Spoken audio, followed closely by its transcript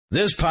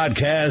This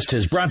podcast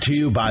is brought to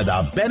you by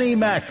the Benny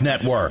Mac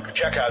Network.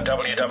 Check out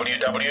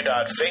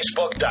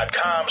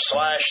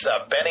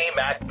www.facebook.com/the Benny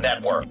Mac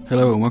Network.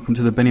 Hello and welcome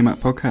to the Benny Mac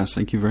Podcast.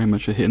 Thank you very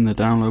much for hitting the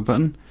download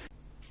button.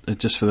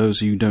 Just for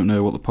those of you who don't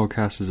know what the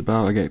podcast is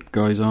about, I get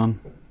guys and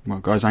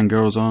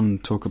girls on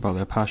and talk about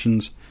their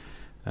passions.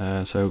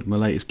 So my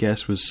latest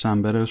guest was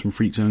Sam Beddoes from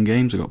FreakZone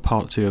Games. I've got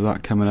part 2 of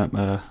that coming up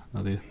in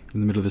the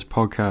middle of this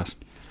podcast.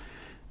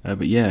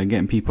 But yeah,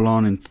 getting people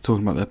on and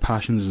talking about their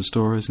passions and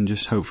stories, and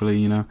just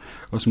hopefully, got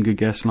some good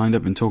guests lined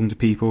up and talking to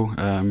people.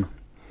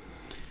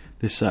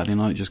 This Saturday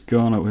night just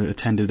gone, I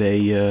attended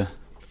a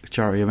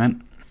charity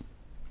event,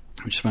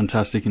 which is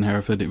fantastic in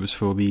Hereford. It was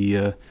for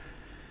the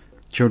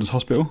Children's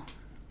Hospital,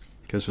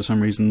 because for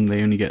some reason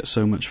they only get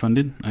so much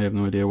funding. I have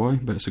no idea why,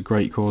 but it's a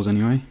great cause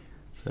anyway.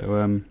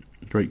 So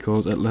great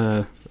cause.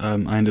 I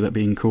ended up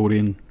being called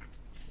in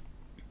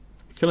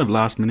kind of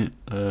last minute.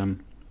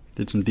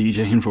 Did some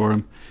DJing for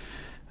them.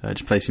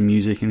 Just play some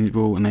music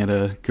and they had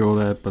a girl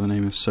there by the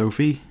name of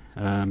Sophie,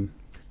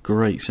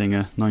 great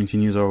singer,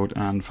 19 years old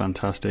and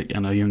fantastic,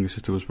 and her younger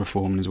sister was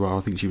performing as well.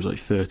 I think she was like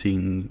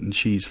 13 and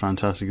she's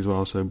fantastic as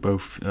well, so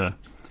both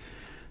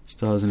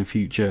stars in the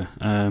future.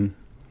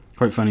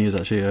 Quite funny is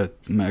actually I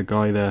met a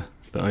guy there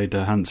that I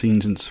hadn't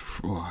seen since,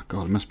 it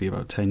must be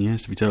about 10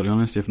 years to be totally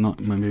honest, if not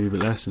maybe a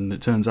bit less, and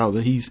it turns out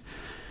that he's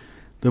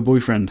the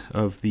boyfriend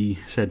of the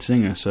said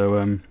singer,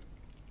 so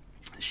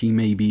she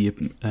may be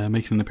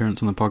making an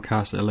appearance on the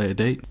podcast at a later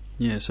date.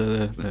 Yeah,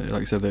 so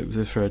like I said, it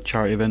was for a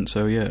charity event.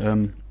 So yeah,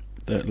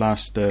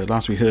 last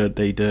we heard,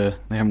 they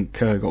haven't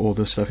got all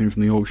the stuff in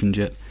from the auctions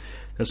yet.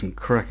 There's some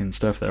cracking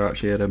stuff there.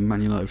 Actually, had a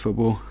Man United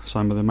football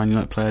signed by the Man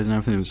United players and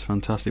everything. It was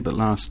fantastic. But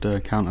last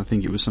count, I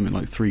think it was something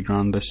like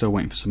 $3,000. They're still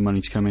waiting for some money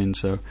to come in.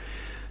 So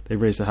they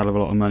raised a hell of a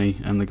lot of money.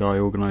 And the guy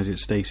who organised it,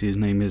 Stacey, his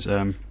name is.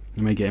 I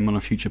may get him on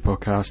a future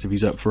podcast if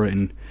he's up for it.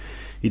 And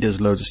he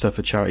does loads of stuff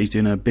for charity. He's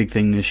doing a big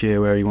thing this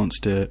year where he wants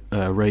to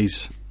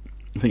raise,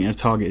 I think their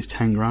target is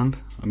 $10,000.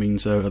 I mean,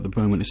 so at the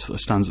moment it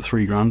stands at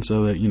 $3,000,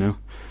 so that,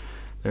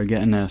 they're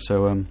getting there.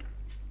 So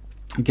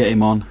get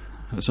him on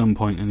at some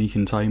point and he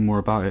can tell you more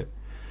about it.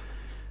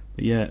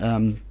 But yeah,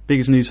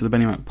 biggest news for the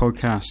Benny Mac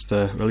podcast,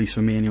 at least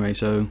for me anyway.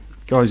 So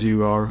guys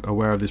who are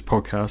aware of this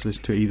podcast,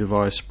 listen to it either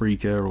via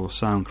Spreaker or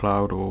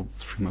SoundCloud or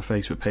through my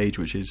Facebook page,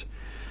 which is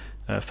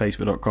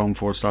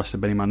facebook.com/the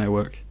Benny Mac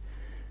Network.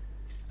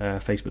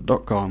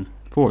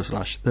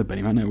 Facebook.com/the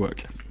Benny Mac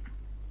Network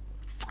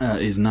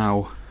is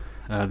now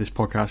this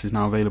podcast is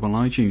now available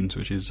on iTunes,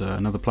 which is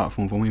another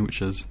platform for me,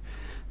 which is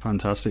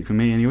fantastic for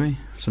me anyway,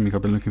 something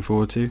I've been looking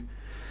forward to.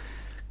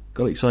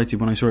 Got excited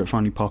when I saw it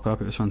finally pop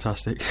up. It was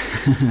fantastic.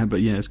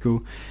 But yeah, it's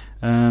cool.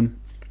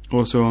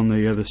 Also on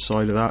the other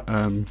side of that,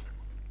 I'm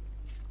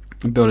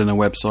building a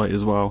website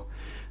as well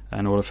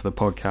in order for the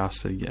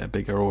podcast to get a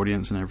bigger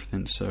audience and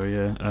everything. So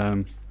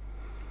yeah,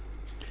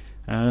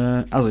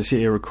 as I sit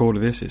here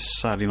recording this, it's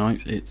Saturday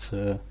night. It's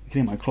you can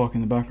hear my clock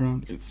in the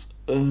background. It's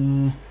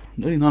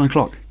nearly 9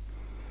 o'clock.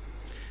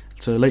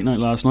 So late night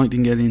last night,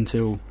 didn't get in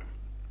until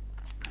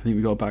I think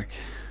we got back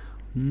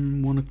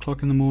 1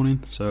 o'clock in the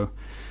morning. So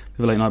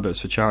a late night, but it's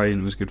for charity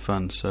and it was good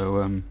fun.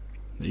 So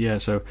yeah,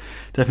 so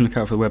definitely look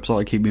out for the website.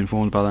 I keep you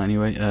informed about that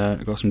anyway.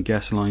 I've got some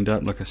guests lined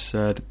up, like I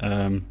said.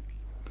 I'm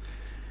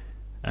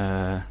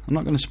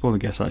not going to spoil the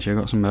guests actually. I've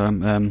got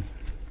some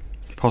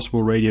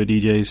possible radio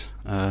DJs.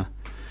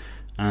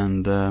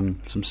 And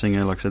some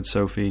singer, like I said,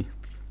 Sophie,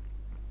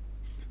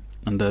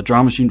 and a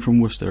drama student from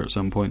Worcester at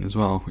some point as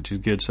well, which is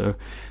good. So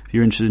if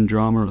you're interested in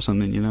drama or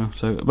something,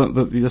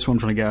 but that's what I'm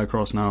trying to get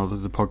across now.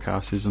 The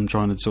podcast is I'm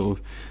trying to sort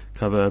of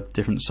cover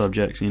different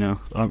subjects.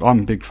 I'm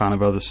a big fan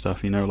of other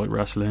stuff, like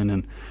wrestling,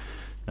 and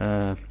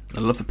I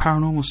love the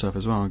paranormal stuff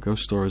as well,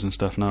 ghost stories and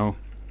stuff. Now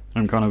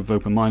I'm kind of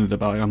open-minded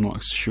about it. I'm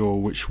not sure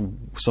which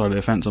side of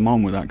the fence I'm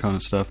on with that kind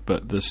of stuff,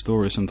 but the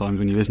stories sometimes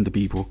when you listen to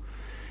people,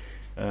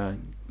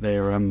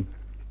 they're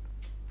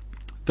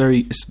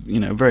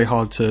very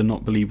hard to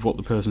not believe what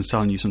the person's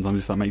telling you sometimes,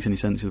 if that makes any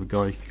sense. If a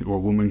guy or a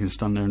woman can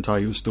stand there and tell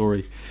you a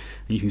story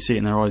and you can see it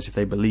in their eyes if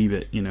they believe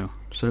it,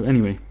 So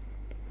anyway,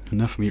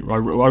 enough of me. I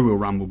will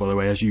ramble, by the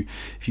way, if you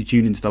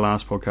tune into the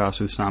last podcast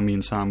with Sam, me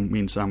and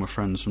Sam were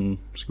friends from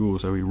school,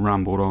 so we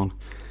rambled on,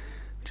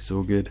 which is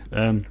all good.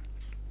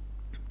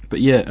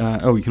 But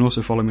yeah, you can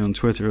also follow me on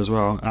Twitter as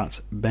well,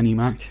 at Benny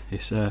Mac.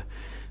 It's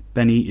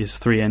Benny is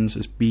 3 N's,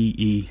 it's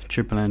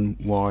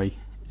BENNYMACK.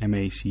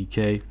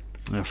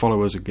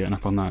 Followers are getting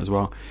up on that as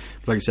well.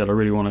 But like I said, I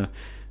really want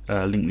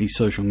to link these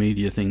social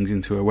media things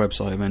into a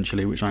website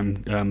eventually, which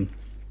I'm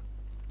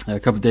a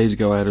couple of days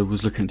ago I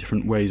was looking at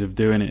different ways of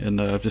doing it,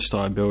 and I've just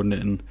started building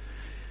it and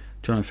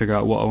trying to figure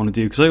out what I want to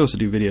do, because I also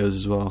do videos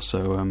as well.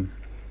 So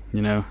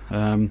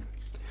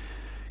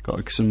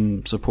got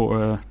some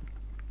support.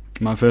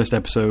 My first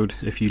episode,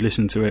 if you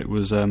listen to it,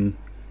 was so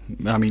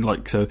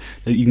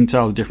you can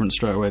tell the difference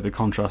straight away, the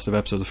contrast of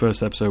episodes. The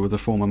first episode with the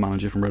former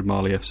manager from Red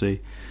Marley FC,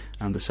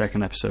 and the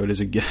second episode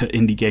is a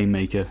indie game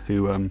maker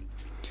who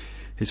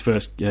he's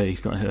got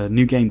a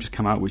new game just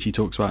come out, which he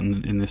talks about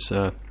in this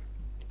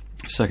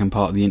second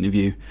part of the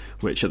interview,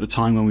 which at the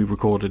time when we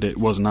recorded it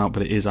wasn't out,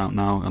 but it is out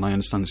now, and I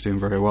understand it's doing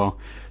very well,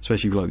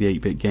 especially with like the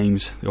 8-bit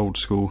games, the old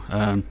school.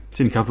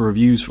 Seen a couple of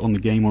reviews on the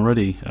game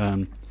already,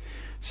 7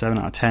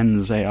 out of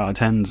 10s, 8 out of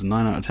 10s, and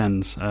 9 out of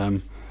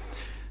 10s.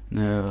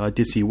 I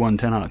did see one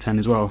 10 out of 10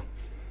 as well.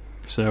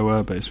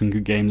 So, but it's been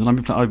good games,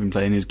 and I've been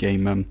playing his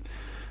game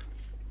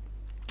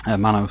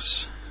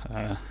Manos,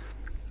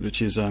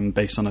 which is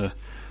based on a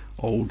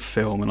old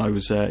film, and I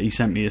was he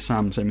sent me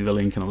the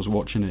link, and I was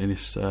watching it in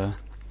this.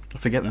 I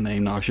forget the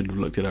name now. I should have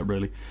looked it up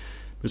really.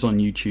 It was on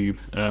YouTube.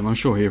 I'm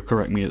sure he'll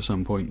correct me at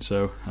some point.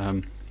 So,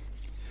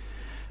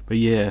 but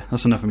yeah,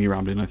 that's enough of me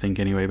rambling, I think.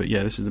 Anyway, but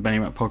yeah, this is the Benny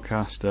Mac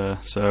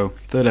podcast. So,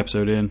 third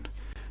episode in.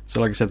 So,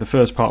 like I said, the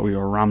first part we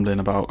were rambling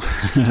about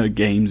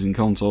games and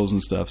consoles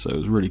and stuff. So it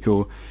was really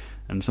cool,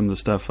 and some of the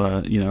stuff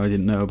I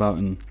didn't know about,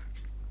 and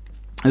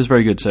it was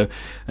very good. So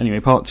anyway,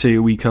 part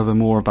 2, we cover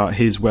more about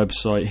his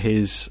website,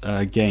 his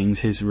games,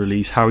 his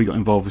release, how he got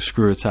involved with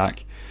Screw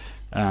Attack,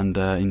 and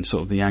in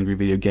sort of the Angry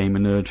Video Gamer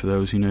Nerd, for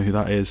those who know who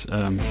that is.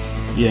 And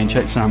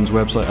check Sam's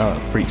website out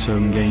at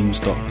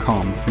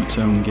freakzonegames.com,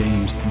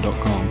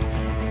 freakzonegames.com.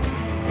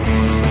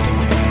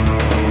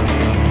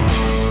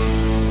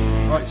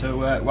 Right, so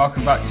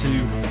welcome back to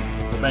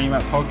the Benny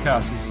Mac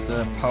podcast. This is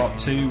the part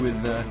 2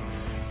 with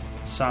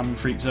Sam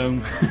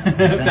FreakZone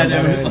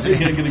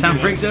Bennos. Sam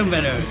FreakZone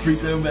Bennos.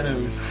 FreakZone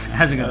Bennos.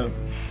 How's it going?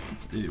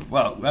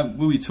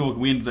 We talked.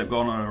 We ended up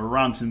going on a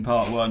rant in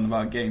part 1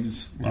 about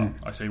games. Well,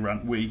 I say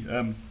rant.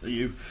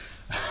 You.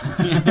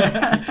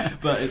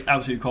 But it's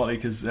absolute quality,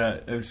 because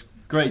it was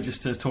great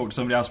just to talk to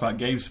somebody else about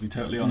games. To be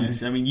totally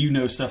honest, I mean, you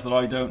know stuff that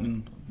I don't,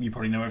 and you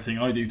probably know everything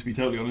I do. To be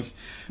totally honest,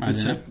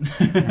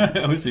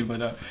 obviously,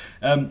 but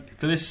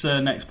for this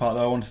next part,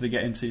 though, I wanted to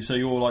get into. So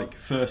your like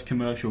first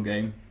commercial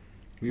game.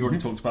 We already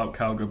talked about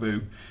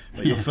Calgaboo,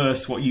 but your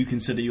first, what you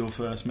consider your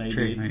first,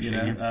 maybe.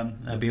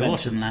 That'd be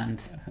Awesome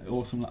Land.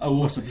 Awesome.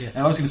 Oh, awesome. Yes.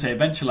 I was going to say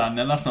Adventureland,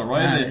 then that's not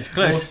right, is it? It's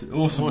close.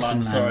 Awesome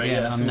Land. Sorry,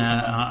 on awesome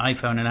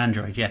iPhone and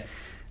Android. Yeah,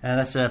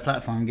 that's a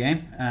platform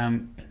game.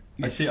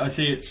 I see.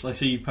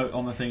 You put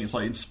on the thing. It's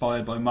like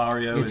inspired by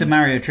Mario. It's a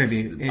Mario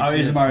tribute.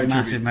 It's a Mario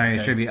massive tribute.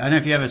 Mario tribute. I don't know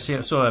if you ever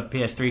saw a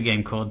PS3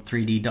 game called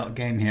 3D Dot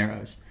Game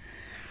Heroes.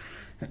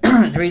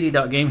 3D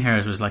Dot Game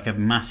Heroes was like a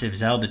massive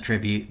Zelda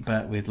tribute,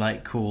 but with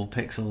like cool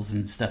pixels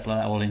and stuff like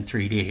that, all in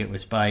 3D. It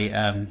was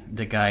by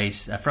the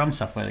guys from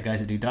Software, the guys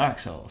that do Dark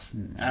Souls.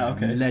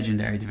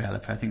 Legendary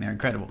developer. I think they're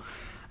incredible.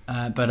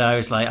 But I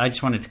was like, I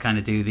just wanted to kind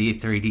of do the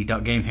 3D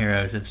Dot Game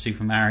Heroes of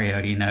Super Mario.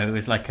 It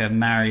was like a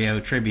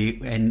Mario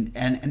tribute,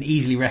 and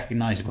easily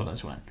recognisable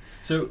as one.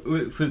 So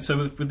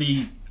with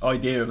the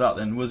idea of that,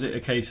 then, was it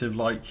a case of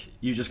like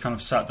you just kind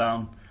of sat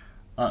down,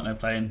 I don't know,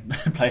 playing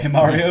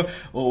Mario,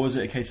 or was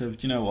it a case of,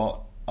 do you know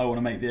what, I want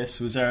to make this?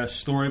 Was there a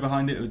story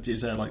behind it, or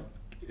is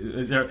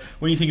there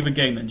when you think of a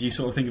game, then do you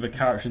sort of think of a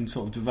character and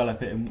sort of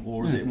develop it,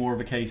 or is it more of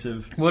a case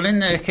of? Well, in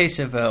the case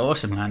of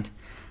Awesome Land,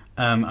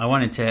 I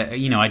wanted to,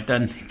 I'd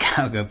done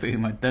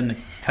Calgaboo, I'd done the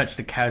Touch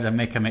the Cows and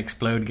Make Them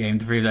Explode game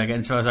to prove that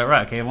again. So I was like,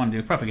 right, okay, I want to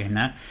do a proper game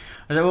now.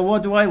 I was like, well,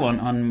 what do I want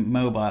on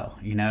mobile?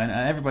 And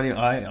everybody,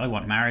 I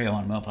want Mario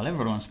on mobile.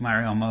 Everybody wants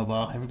Mario on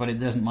mobile. Everybody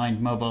doesn't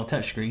mind mobile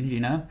touchscreens,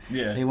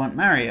 Yeah. They want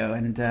Mario,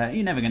 and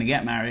you're never going to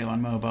get Mario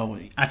on mobile.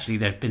 Actually,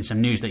 there's been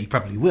some news that you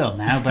probably will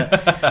now, but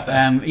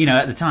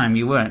at the time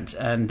you weren't.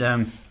 And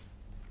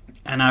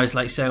I was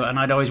like, and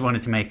I'd always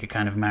wanted to make a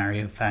kind of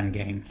Mario fan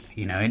game,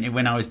 And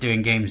when I was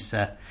doing games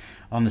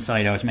on the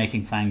side, I was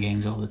making fan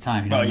games all the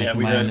time.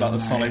 We heard about the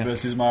Sonic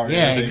versus Mario.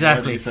 Yeah, thing,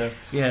 exactly. So.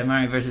 Yeah,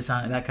 Mario versus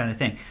Sonic, that kind of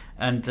thing.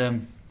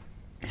 And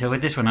so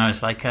with this one, I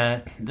was like,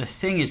 the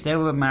thing is, there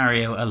were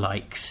Mario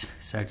alikes,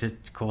 so to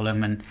call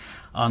them, and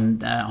on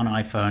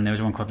iPhone there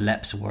was one called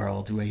Lep's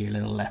World, where you're a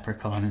little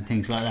leprechaun and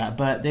things like that.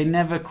 But they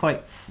never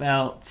quite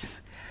felt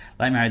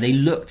like Mario. They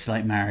looked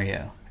like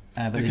Mario,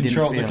 but they didn't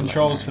feel the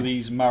controls like for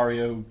these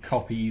Mario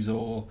copies,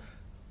 or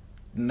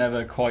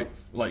never quite,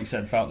 like you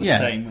said, felt the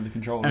same with the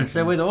controllers. And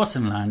so with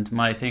Awesome Land,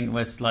 my thing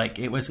was like,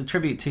 it was a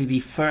tribute to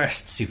the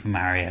first Super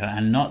Mario,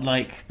 and not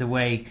like the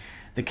way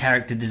the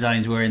character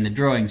designs were in the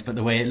drawings, but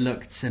the way it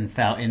looked and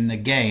felt in the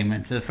game.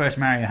 And so the first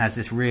Mario has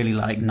this really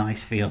like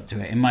nice feel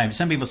to it.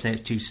 Some people say it's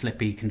too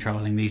slippy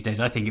controlling these days.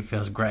 I think it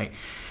feels great,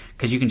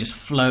 because you can just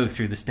flow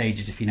through the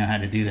stages if you know how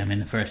to do them. In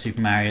the first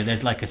Super Mario,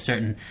 there's like a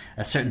certain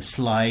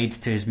slide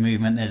to his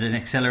movement. There's an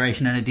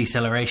acceleration and a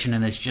deceleration,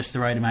 and there's just the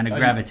right amount of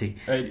gravity.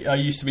 I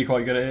used to be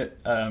quite good at it.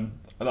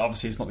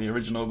 Obviously, it's not the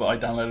original, but I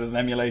downloaded an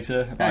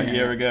emulator about a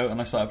year ago, and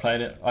I started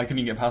playing it. I couldn't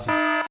even get past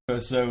the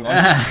first zone.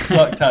 I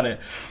sucked at it.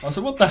 I was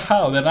like, what the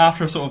hell? Then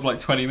after sort of like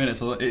 20 minutes,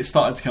 it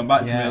started to come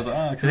back to me. I was like,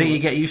 oh, cool. I think you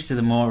get used to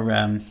the more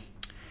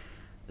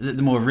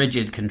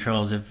rigid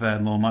controls of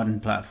more modern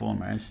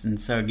platformers,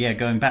 and so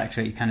going back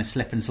to it, you kind of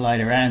slip and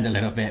slide around a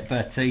little bit.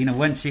 But when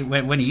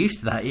you're used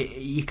to that,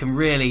 you can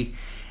really,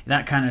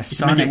 that kind of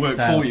Sonic make it work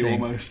style for you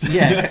thing. Almost.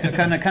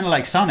 kind of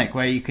like Sonic,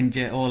 where you can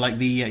or like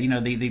the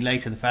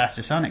later, the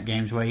faster Sonic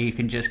games, where you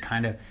can just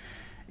kind of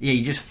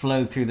you just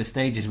flow through the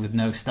stages with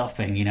no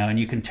stopping, and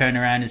you can turn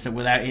around and stuff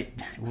without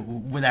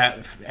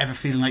ever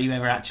feeling like you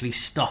ever actually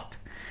stop.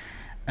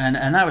 And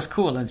that was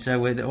cool. And so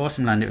with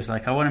Awesome Land, it was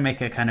like, I want to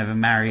make a kind of a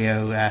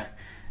Mario,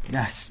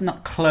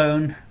 not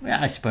clone.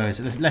 Yeah, I suppose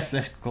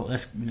let's call a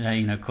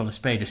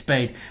spade a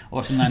spade.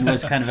 Awesome Land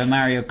was kind of a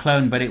Mario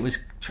clone, but it was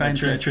trying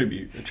to a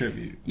tribute.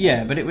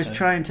 Yeah, but it was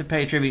trying to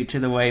pay tribute to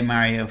the way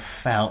Mario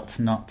felt,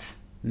 not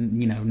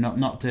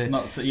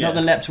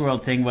the Leps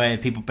World thing where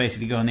people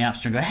basically go on the App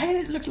Store and go, hey,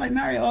 it looks like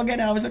Mario, I'll get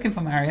it, I was looking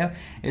for Mario.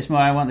 It's more,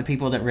 I want the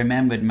people that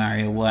remembered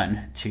Mario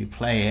 1 to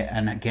play it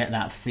and get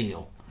that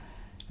feel,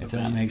 if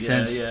that makes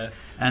sense. Yeah.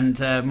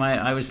 And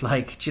I was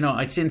like, do you know,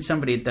 I'd seen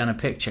somebody had done a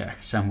picture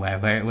somewhere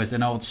where it was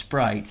an old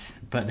sprite,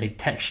 but they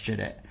textured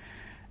it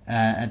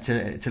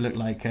to look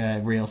like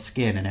real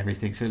skin and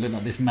everything, so it looked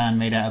like this man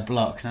made out of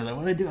blocks. And I was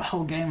like, well, I do a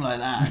whole game like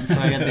that. And so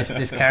I got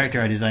this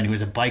character I designed who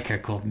was a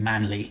biker called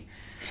Manly.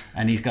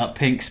 And he's got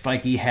pink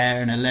spiky hair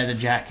and a leather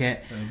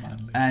jacket.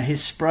 And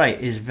his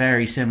sprite is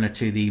very similar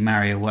to the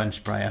Mario 1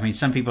 sprite. I mean,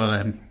 some people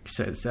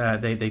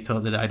they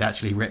thought that I'd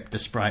actually ripped the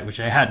sprite,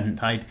 which I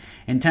hadn't. I'd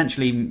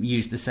intentionally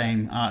used the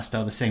same art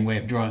style, the same way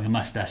of drawing a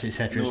mustache,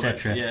 etc.,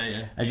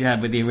 as you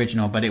had with the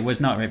original. But it was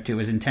not ripped. It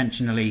was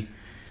intentionally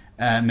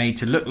made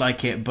to look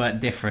like it, but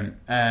different.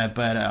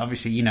 But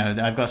obviously,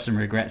 I've got some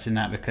regrets in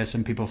that because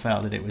some people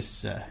felt that it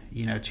was,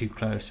 too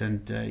close.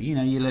 And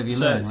you live, you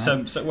learn.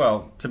 Right? So,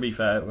 well, to be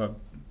fair.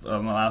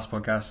 On the last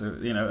podcast,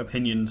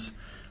 opinions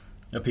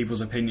are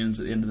people's opinions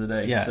at the end of the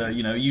day. Yeah. So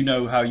you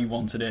know how you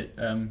wanted it.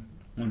 I'm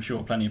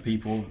sure plenty of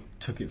people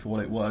took it for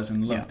what it was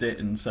and loved it,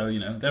 and so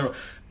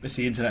it's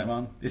the internet,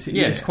 man.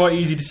 It's quite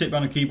easy to sit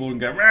behind a keyboard and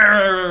go,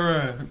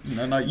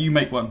 like you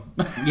make one.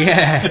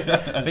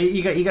 Yeah, but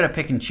you got to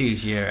pick and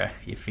choose your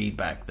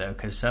feedback though,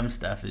 because some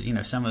stuff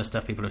is, some of the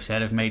stuff people have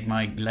said have made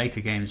my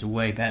later games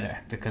way better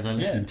because I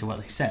listened to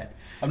what they said.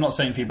 I'm not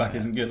saying feedback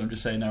isn't good. I'm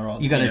just saying there are.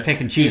 You got to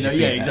pick and choose.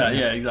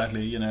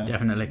 Exactly.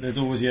 Definitely. There's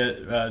always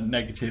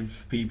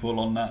negative people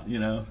on that.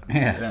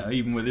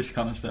 Even with this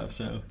kind of stuff.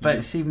 So.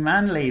 But see,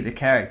 Manly, the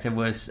character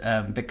was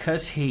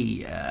because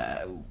he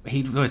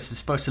was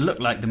supposed to look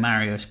like the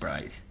Mario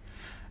sprite,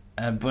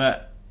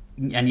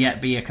 and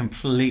yet be a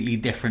completely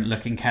different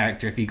looking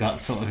character if you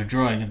got sort of a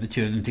drawing of the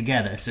two of them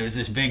together. So it was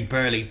this big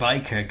burly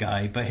biker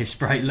guy, but his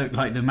sprite looked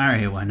like the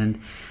Mario one.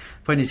 And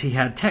point is, he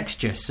had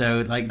texture,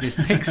 so like this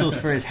pixels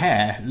for his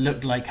hair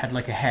had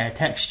like a hair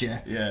texture,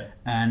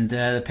 and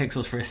the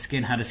pixels for his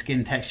skin had a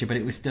skin texture, but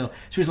it was still, so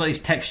it was like these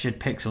textured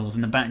pixels,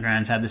 and the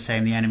backgrounds had the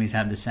same, the enemies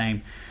had the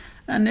same,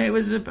 and I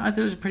thought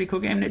it was a pretty cool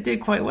game, and it did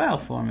quite well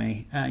for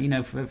me.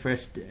 For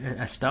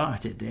a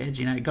start, it did.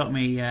 It got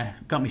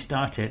me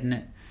started, and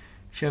it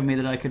showed me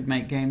that I could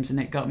make games, and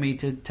it got me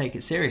to take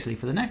it seriously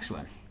for the next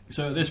one.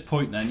 So at this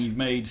point, then, you've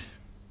made.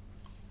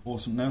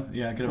 Awesome, no?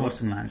 Yeah, I get it right.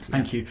 Awesome Land. Yeah.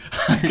 Thank you.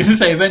 I was going to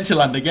say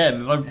Adventureland again,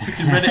 and I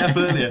read it up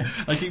earlier.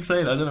 I keep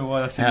saying I don't know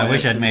why I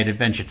wish I'd made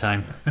Adventure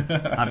Time.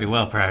 I'd be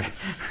well proud.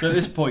 So at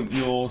this point,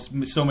 you're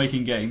still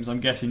making games. I'm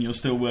guessing you're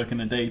still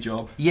working a day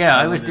job. Yeah,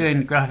 I was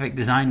doing graphic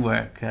design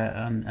work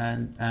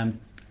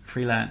on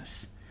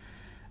freelance.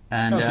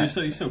 And,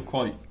 so you're still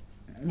quite...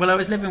 Well, I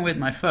was living with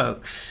my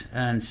folks,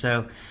 and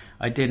so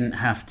I didn't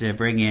have to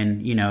bring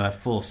in, a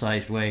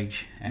full-sized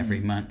wage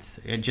every month.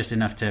 Just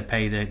enough to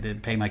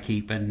pay my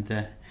keep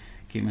and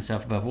keep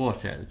myself above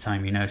water at the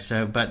time,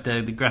 So, but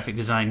the graphic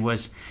design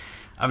was,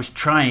 I was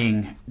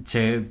trying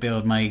to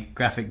build my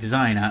graphic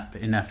design up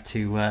enough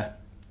to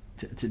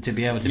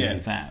be able to do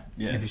that.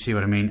 Yeah. If you see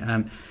what I mean.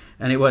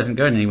 And it wasn't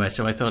going anywhere,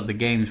 so I thought the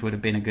games would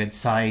have been a good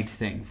side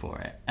thing for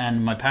it.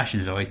 And my passion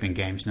has always been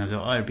games, and I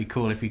thought, it'd be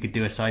cool if we could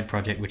do a side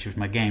project, which was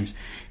my games.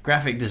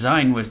 Graphic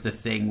design was the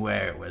thing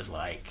where it was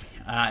like,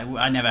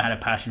 I never had a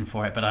passion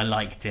for it, but I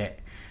liked it.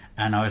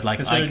 And I was like,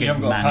 I could you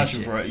haven't got a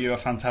passion for it. You're a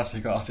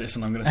fantastic artist,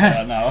 and I'm going to say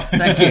that now.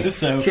 Thank you.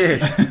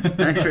 Cheers.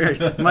 Thanks very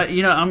much.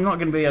 I'm not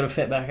going to be able to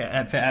fit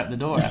out the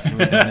door after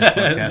we've done this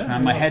podcast.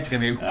 Man. My head's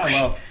going to be...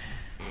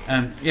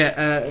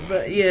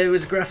 it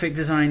was graphic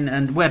design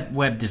and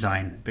web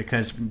design,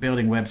 because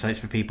building websites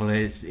for people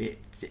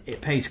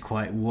it pays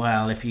quite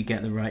well if you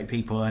get the right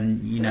people,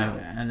 and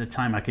at the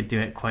time I could do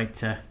it quite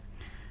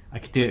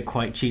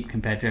cheap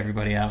compared to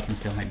everybody else and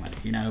still make money,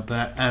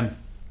 But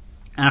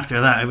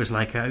after that, I was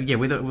like,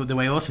 with the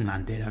way Awesome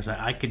Land did, I was like,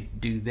 I could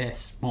do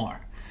this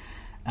more,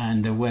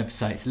 and the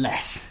website's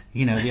less.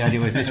 The idea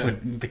was this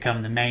would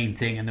become the main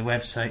thing in the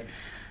website,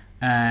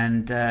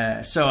 and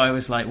so I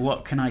was like,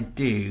 what can I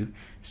do?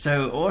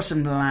 So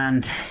Awesome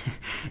Land,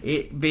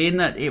 being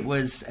that it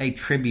was a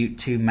tribute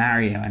to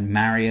Mario, and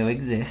Mario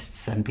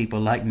exists, and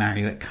people like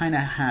Mario, it kind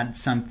of had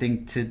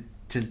something to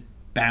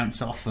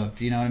bounce off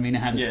of, It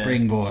had a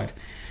springboard.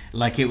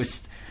 Like it was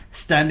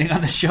standing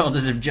on the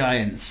shoulders of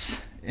giants,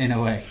 in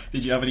a way.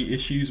 Did you have any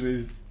issues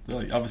with,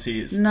 obviously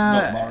it's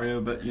not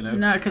Mario, but,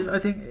 No, because I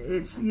think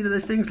it's,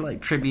 there's things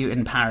like tribute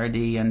and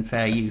parody and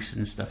fair use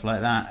and stuff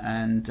like that,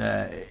 and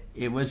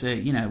it was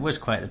it was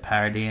quite the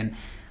parody, and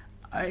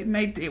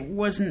it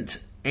wasn't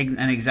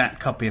an exact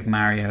copy of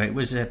Mario. It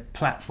was a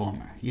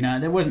platformer.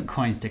 There wasn't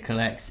coins to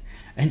collect.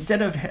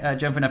 instead of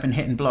jumping up and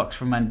hitting blocks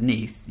from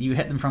underneath, you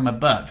hit them from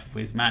above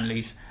with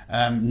Manley's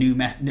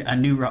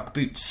new rock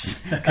boots,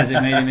 because it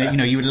made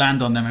you would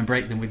land on them and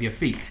break them with your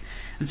feet.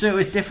 And so it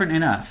was different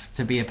enough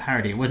to be a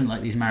parody. It wasn't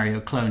like these Mario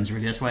clones,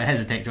 really. That's why I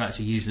hesitate to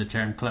actually use the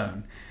term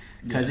clone,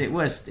 because it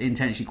was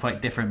intentionally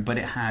quite different, but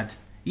it had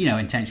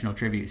intentional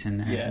tributes in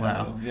there as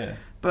well.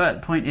 But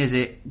the point is,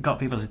 it got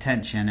people's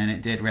attention and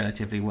it did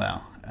relatively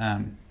well.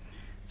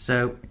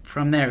 So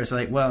from there, it was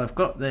like, well, I've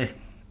got the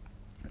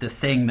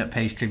thing that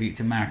pays tribute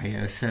to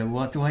Mario, so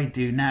what do I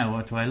do now?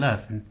 What do I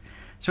love? And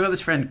so I got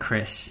this friend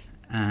Chris,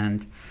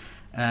 and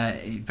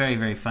very,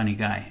 very funny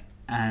guy,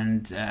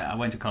 and I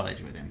went to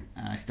college with him,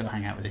 and I still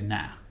hang out with him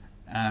now.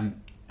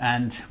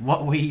 And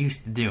what we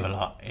used to do a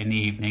lot in the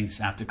evenings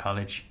after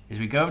college is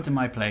we go over to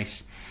my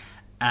place,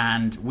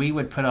 and we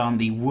would put on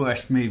the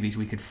worst movies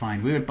we could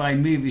find. We would buy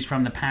movies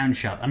from the pound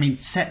shop. I mean,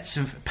 sets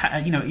of,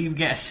 you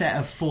get a set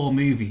of 4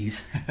 movies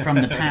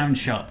from the pound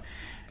shop,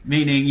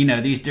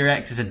 meaning, these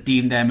directors had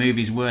deemed their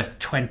movies worth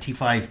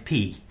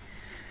 25p.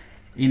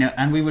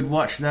 And we would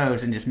watch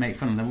those and just make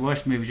fun of the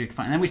worst movies you could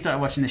find. And then we started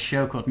watching this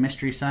show called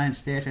Mystery Science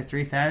Theater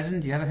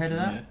 3000. You ever heard of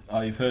that? Yeah. Oh,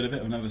 you've heard of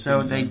it? I've never seen it.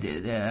 So they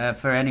did,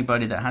 for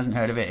anybody that hasn't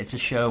heard of it, it's a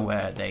show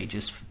where they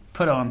just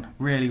put on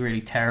really, really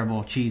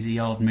terrible,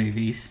 cheesy old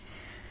movies.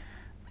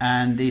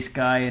 And this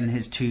guy and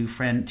his two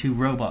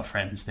robot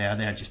friends,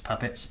 they're just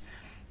puppets.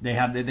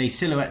 They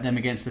silhouette them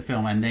against the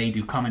film, and they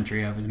do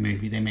commentary over the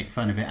movie. They make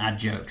fun of it, add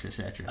jokes,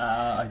 etc.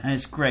 And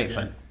it's great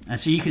fun. And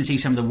so you can see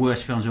some of the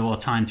worst films of all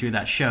time through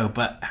that show,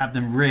 but have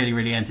them really,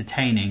 really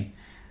entertaining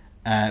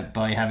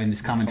by having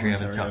this commentary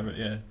over the top.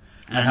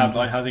 I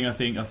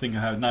think I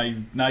have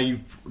now.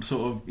 You've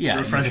sort of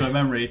refreshed my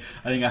memory.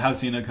 I think I have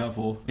seen a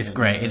couple. It's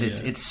great.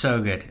 It's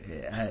so good.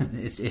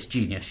 It's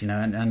genius,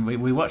 And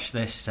we watched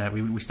this.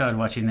 We started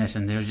watching this,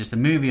 and there was just a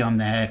movie on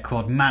there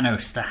called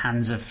Manos: The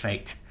Hands of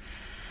Fate,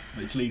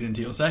 which leads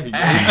into your second.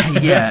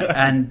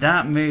 And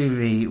that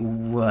movie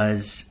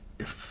was.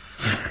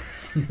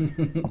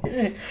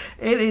 It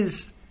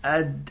is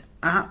an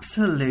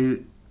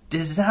absolute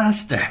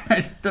disaster.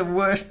 It's the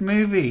worst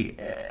movie.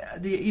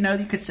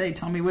 You could say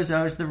Tommy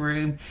Wiseau's The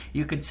Room.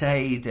 You could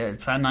say the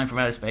Plan 9 from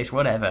Outer Space,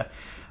 whatever.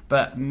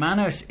 But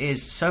Manos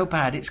is so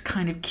bad, it's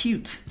kind of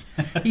cute.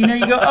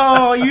 You go,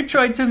 oh, you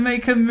tried to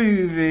make a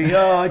movie.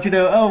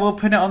 Oh, we'll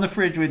put it on the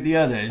fridge with the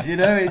others.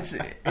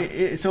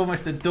 It's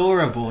almost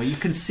adorable. You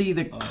can see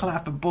the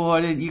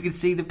clapperboard, and you can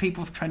see the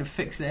people trying to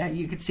fix their hair.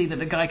 You can see that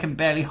the guy can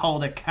barely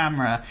hold a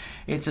camera.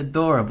 It's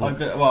adorable.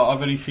 I've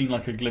only seen a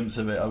glimpse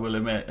of it, I will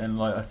admit, and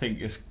I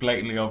think it's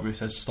blatantly obvious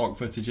there's stock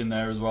footage in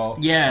there as well.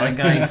 Yeah, the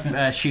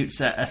guy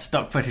shoots a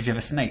stock footage of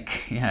a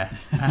snake. Yeah.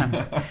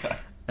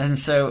 And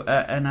so,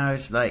 and I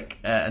was like,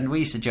 and we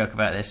used to joke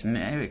about this,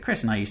 and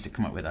Chris and I used to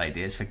come up with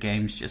ideas for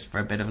games just for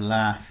a bit of a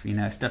laugh,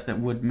 stuff that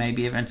would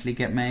maybe eventually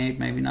get made,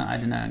 maybe not, I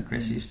don't know. And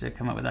Chris used to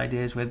come up with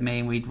ideas with me,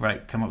 and we'd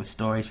come up with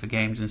stories for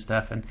games and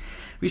stuff, and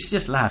we used to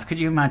just laugh. Could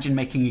you imagine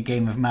making a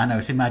game of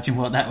Manos? Imagine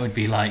what that would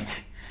be like.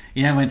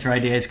 Went through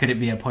ideas. Could it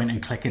be a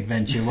point-and-click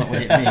adventure? What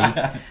would it be?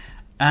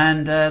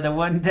 And the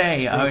one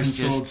day I was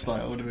just sword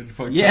style would have been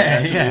fun.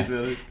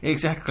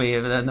 Exactly.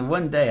 And then the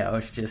one day I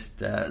was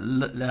just I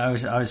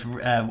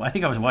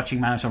think I was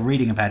watching Manos or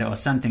reading about it or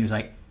something. It was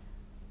like,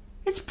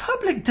 it's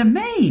public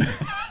domain.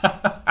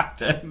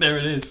 There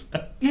it is.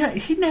 Yeah,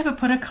 he never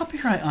put a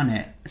copyright on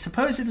it.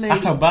 Supposedly,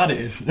 that's how bad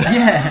it is.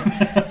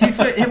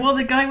 Yeah. Well,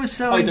 the guy was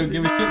so. I don't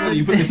give a shit whether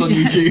you put this on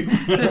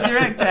YouTube. The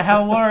director,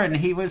 Hal Warren,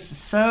 he was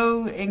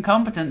so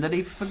incompetent that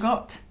he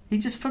forgot. He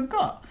just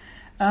forgot.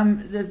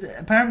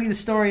 Apparently the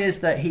story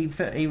is that he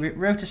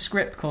wrote a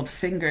script called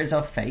Fingers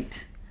of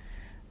Fate.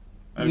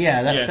 Okay,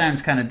 that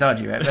sounds kind of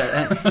dodgy, right?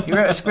 But he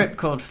wrote a script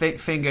called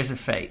Fingers of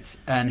Fate,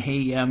 and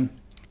he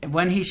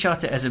when he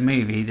shot it as a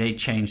movie, they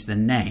changed the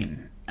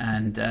name.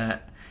 And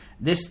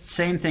this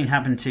same thing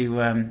happened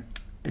to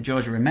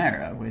George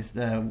Romero with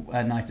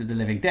Night of the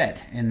Living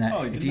Dead. In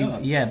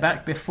that,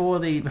 back before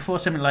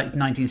something like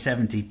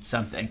 1970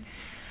 something,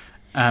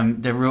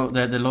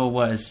 the law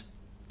was,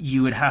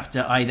 you would have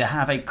to either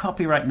have a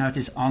copyright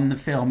notice on the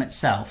film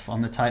itself,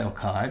 on the title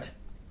card,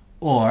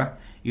 or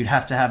you'd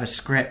have to have a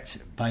script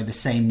by the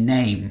same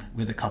name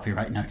with a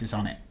copyright notice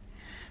on it.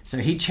 So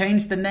he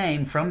changed the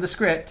name from the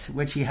script,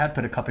 which he had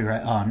put a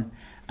copyright on,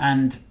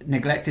 and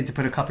neglected to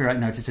put a copyright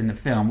notice in the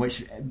film,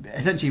 which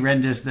essentially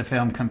renders the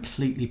film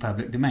completely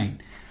public domain,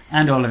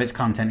 and all of its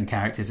content and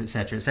characters,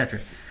 etc.,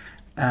 etc.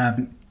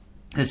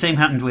 The same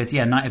happened with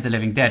Night of the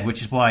Living Dead,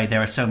 which is why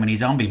there are so many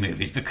zombie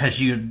movies, because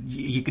you're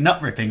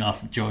not ripping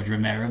off George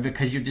Romero,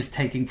 because you're just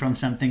taking from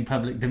something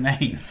public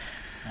domain.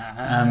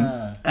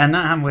 And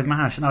that happened with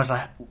Manos, and I was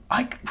like,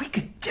 we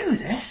could do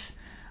this,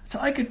 so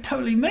I could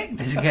totally make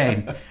this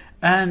game.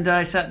 And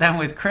I sat down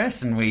with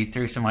Chris, and we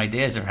threw some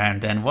ideas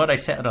around, and what I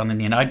settled on in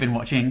the end, I'd been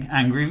watching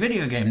Angry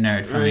Video Game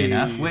Nerd, funny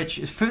enough, which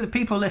is, for the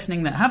people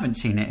listening that haven't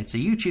seen it, it's a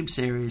YouTube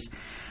series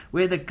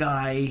with a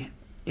guy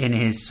in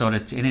his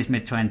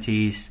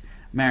mid-20s,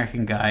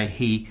 American guy.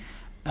 He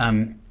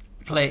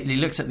He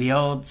looks at the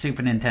old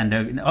Super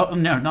Nintendo. Oh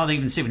no, not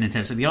even Super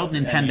Nintendo. So the old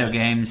Nintendo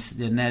games,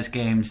 the NES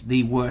games,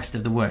 the worst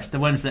of the worst, the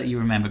ones that you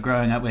remember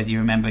growing up with, you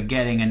remember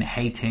getting and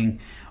hating,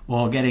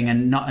 or getting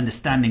and not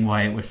understanding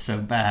why it was so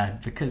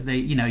bad, because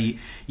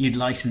you'd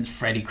license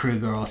Freddy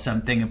Krueger or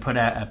something and put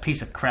out a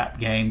piece of crap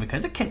game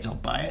because the kids will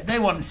buy it. They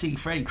want to see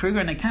Freddy Krueger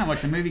and they can't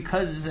watch the movie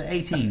because it's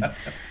 18.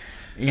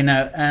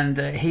 And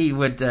he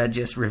would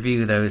just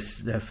review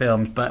those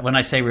films. But when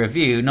I say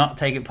review, not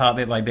take it part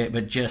bit by bit,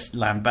 but just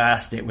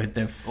lambast it with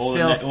the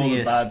filthiest, all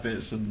the bad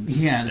bits, and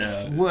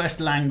the worst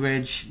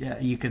language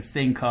you could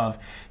think of,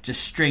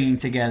 just stringing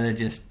together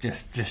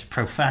just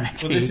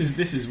profanity. Well,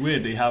 this is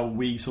weirdly how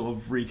we sort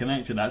of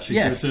reconnected, actually,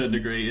 to a certain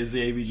degree, is the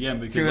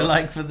AVGN, because through a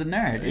like for the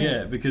nerd.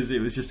 Yeah, because it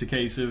was just a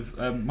case of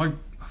what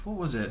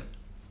was it?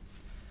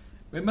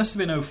 It must have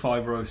been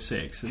 05 or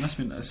 06. It must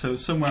have been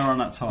somewhere around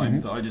that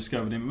time that I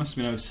discovered him. It must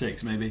have been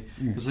 06 maybe,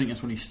 because I think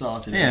that's when he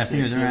started. Yeah, I think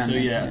it was around. So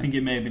I think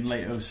it may have been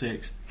late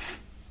 06.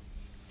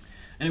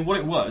 And what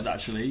it was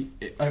actually,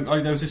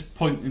 there was this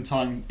point in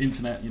time,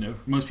 internet.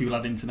 Most people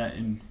had internet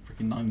in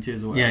freaking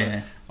 90s or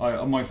whatever.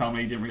 Yeah. My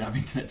family didn't really have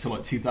internet till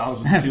like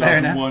 2000,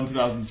 2001,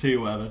 2002,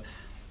 whatever.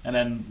 And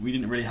then we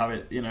didn't really have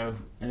it, and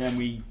then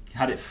we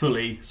had it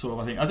fully. Sort of,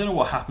 I think, I don't know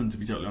what happened, to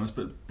be totally honest.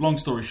 But long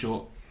story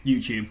short,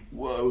 YouTube.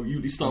 Whoa,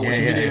 you start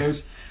watching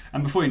videos,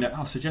 and before you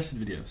know, suggested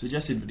video.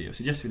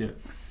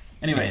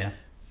 Anyway,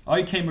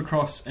 I came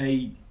across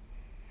a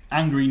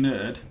angry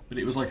nerd, but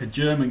it was like a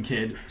German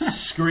kid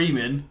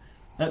screaming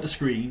at the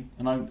screen,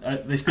 and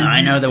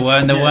I know the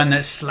one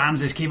that slams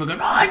his keyboard, going,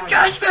 "I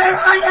just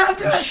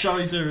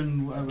Scheiße,"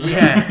 and whatever.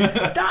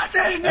 Yeah, das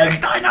ist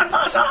nicht ein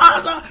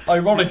Wasser.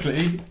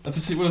 Ironically,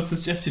 one of the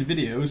suggested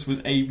videos was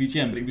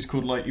AVGN, but it was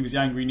called it was the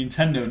Angry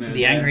Nintendo Nerd.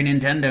 The Angry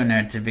Nintendo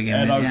Nerd to begin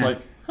with. And I was like,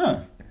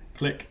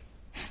 click.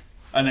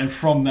 And then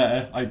from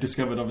there, I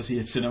discovered, obviously,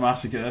 it's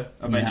Cinemassacre,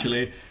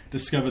 eventually.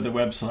 Discovered the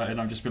website,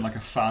 and I've just been like a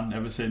fan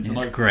ever since.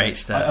 It's great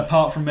stuff.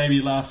 Apart from maybe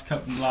last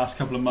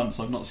couple of months,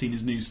 I've not seen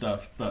his new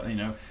stuff. But,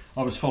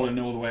 I was following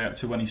all the way up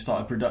to when he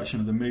started production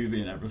of the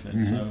movie and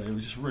everything. So it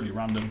was just really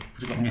random.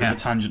 We've got a bit of a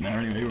tangent there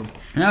anyway.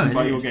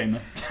 About your game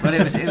there. But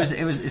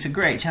it's a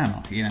great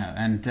channel,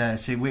 And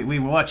see, we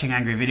were watching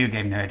Angry Video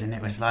Game Nerd, and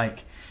it was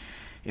like,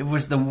 it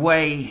was the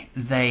way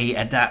they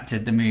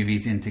adapted the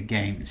movies into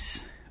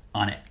games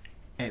on it.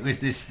 It was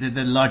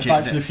the logic.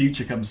 Back to the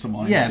Future comes to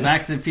mind. Yeah,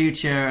 Back to the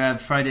Future,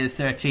 Friday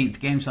the 13th,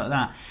 games like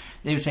that.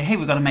 They would say, hey,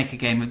 we've got to make a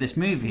game of this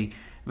movie.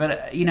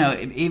 But,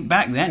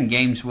 back then,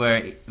 games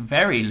were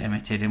very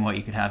limited in what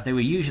you could have. They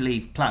were usually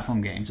platform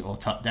games or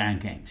top-down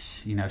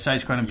games.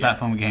 Side-scrolling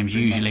platform games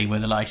usually were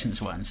the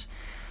licensed ones.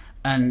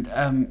 And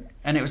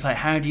it was like,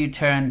 how do you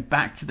turn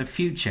Back to the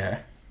Future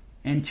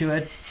into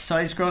a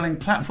side-scrolling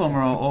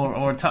platformer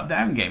or a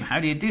top-down game? How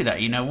do you do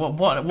that?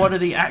 What are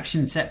the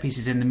action set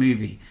pieces in the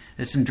movie?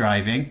 There's some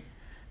driving,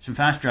 some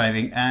fast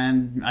driving,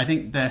 and I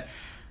think the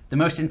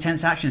most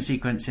intense action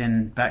sequence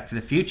in Back to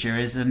the Future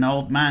is an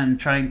old man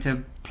trying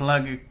to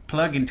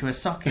plug into a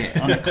socket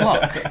on a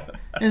clock,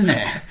 isn't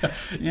it?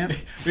 Yeah.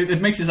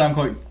 It makes it sound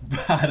quite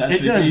bad,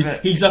 actually. It does,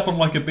 he's up on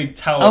like a big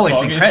tower clock.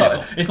 It's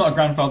incredible. It's not a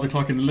grandfather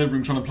clock in the living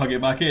room trying to plug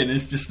it back in.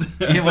 It's just...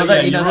 there's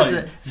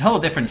a whole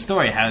different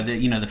story how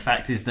the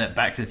fact is that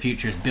Back to the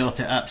Future has built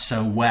it up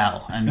so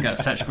well and got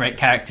such great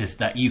characters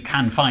that you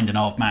can find an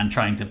old man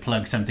trying to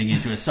plug something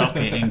into a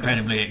socket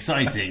incredibly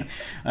exciting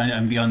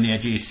and be on the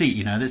edge of your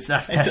seat. That's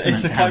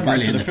testament to how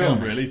brilliant the film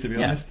is. Really, to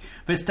be honest.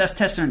 But that's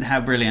testament to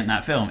how brilliant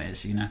that film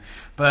is,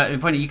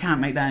 But you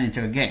can't make that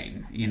into a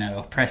game,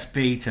 Press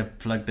B to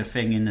plug the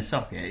thing in the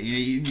socket.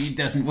 It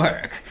doesn't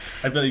work.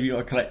 I believe you got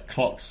to collect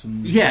clocks.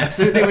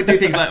 So they would do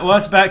things like,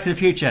 what's Back to the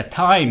Future?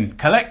 Time.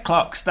 Collect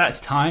clocks. That's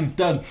time.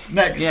 Done.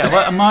 Next. Yeah.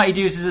 Well, Marty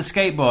uses a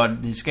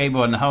skateboard. His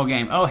skateboard in the whole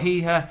game. Oh,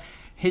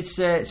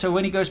 so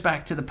when he goes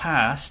back to the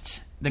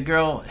past, the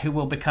girl who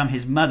will become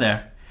his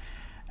mother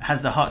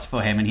has the hearts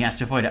for him, and he has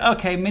to avoid it.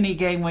 Okay, mini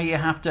game where you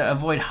have to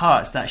avoid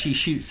hearts that she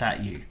shoots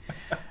at you.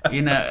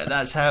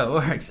 That's how it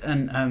works.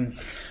 And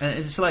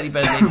it's slightly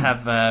better. They'd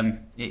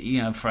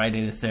have,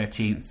 Friday the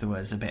 13th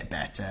was a bit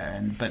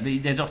better. But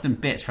there's often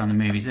bits from the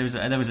movies. There was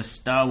a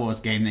Star Wars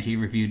game that he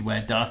reviewed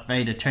where Darth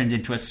Vader turns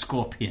into a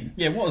scorpion.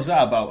 Yeah, what was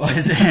that about?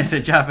 It's a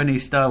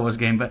Japanese Star Wars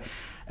game, but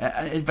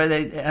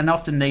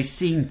often they've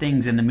seen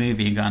things in the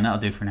movie and gone, that'll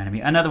do for an enemy.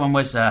 Another one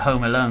was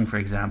Home Alone, for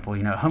example.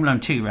 Home Alone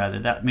 2, rather.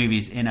 That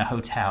movie's in a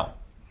hotel.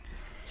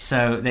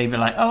 So they'd be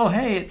like, oh,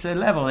 hey, it's a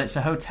level, it's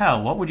a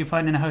hotel. What would you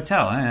find in a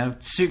hotel? I don't know,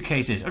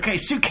 suitcases. Okay,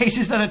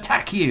 suitcases that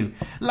attack you.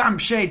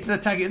 Lampshades that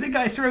attack you. The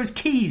guy throws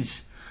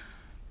keys.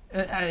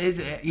 I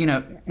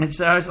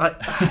was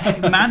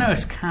like,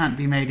 Manos can't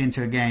be made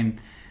into a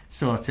game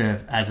sort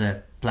of as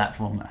a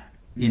platformer.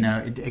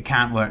 It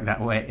can't work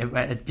that way,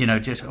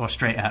 just or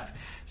straight up.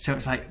 So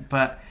it's like,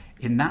 but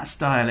in that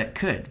style it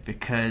could,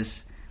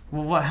 because,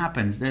 well, what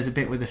happens? There's a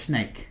bit with a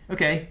snake.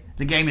 Okay,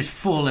 the game is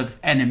full of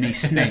enemy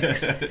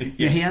snakes.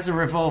 Yeah. He has a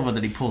revolver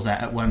that he pulls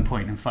out at one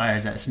point and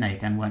fires at a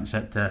snake and once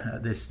at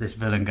this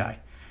villain guy.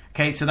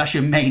 Okay, so that's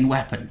your main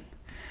weapon.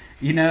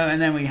 You know,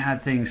 and then we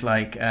had things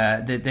like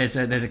there's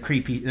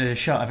a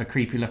shot of a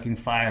creepy looking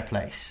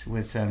fireplace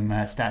with some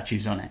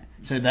statues on it.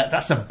 So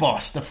that's a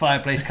boss. The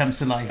fireplace comes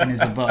to life and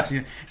is a boss.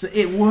 So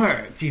it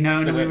worked, you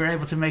know, and we were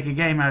able to make a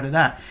game out of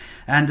that.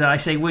 And I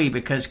say we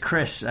because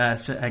Chris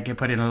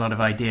put in a lot of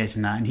ideas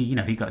in that, and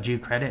he got due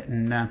credit,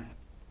 and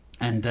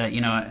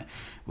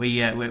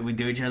we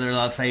do each other a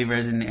lot of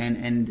favors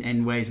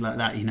in ways like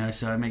that, you know.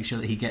 So I make sure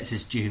that he gets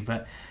his due,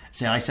 but.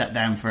 So I sat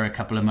down for a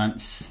couple of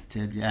months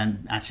to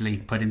actually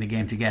putting the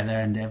game together,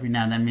 and every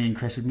now and then me and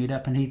Chris would meet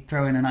up and he'd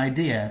throw in an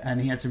idea,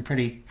 and he had some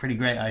pretty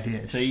great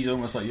ideas. So he's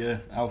almost like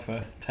your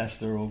alpha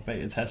tester or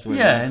beta tester.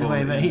 Yeah, in a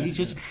way, but he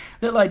just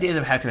little ideas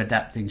of how to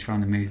adapt things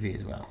from the movie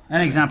as well.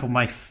 An example,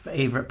 my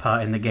favourite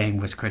part in the game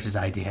was Chris's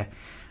idea.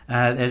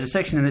 There's a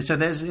section in this, so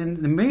there's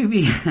in the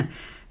movie,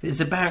 it's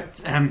about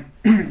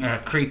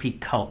a creepy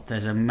cult.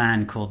 There's a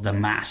man called the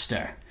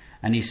Master.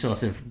 And he's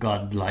sort of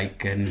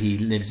godlike, and he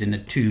lives in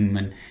a tomb,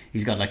 and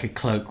he's got like a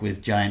cloak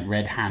with giant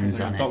red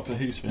hands on it. Doctor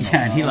Who spin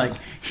off.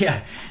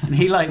 Yeah, and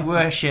he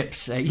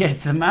worships.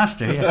 It's the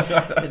Master.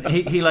 Yeah,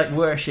 he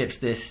worships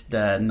this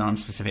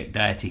non-specific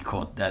deity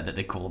called that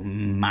they call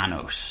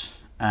Manos.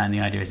 And the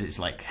idea is it's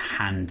like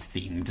hand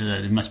themed.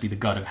 It must be the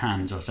god of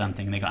hands or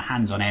something. They got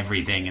hands on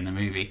everything in the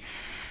movie.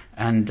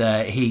 And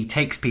he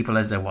takes people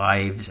as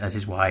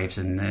his wives,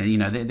 and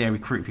they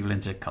recruit people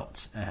into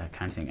cults,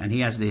 kind of thing. And he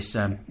has this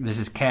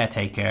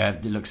caretaker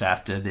that looks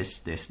after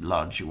this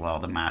lodge while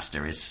the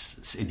Master is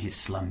in his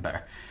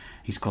slumber.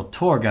 He's called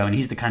Torgo, and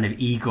he's the kind of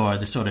Igor,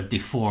 the sort of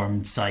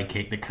deformed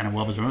psychic that kind of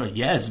wobbles around. Like,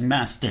 yes,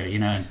 Master, you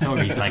know. And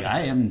Torgo's like,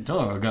 I am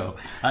Torgo.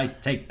 I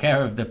take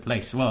care of the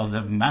place while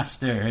the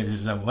Master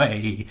is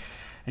away.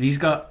 And he's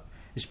got.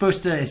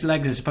 His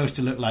legs are supposed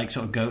to look like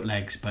sort of goat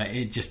legs, but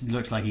it just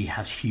looks like he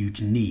has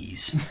huge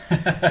knees.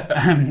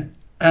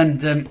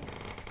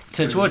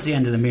 So towards the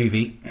end of the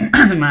movie,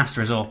 the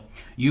Master is all,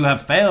 "You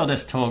have failed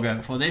us,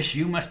 Torgo. For this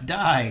you must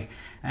die."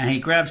 And he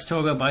grabs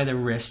Torgo by the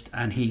wrist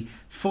and he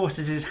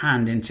forces his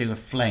hand into a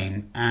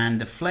flame,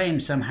 and the flame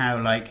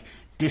somehow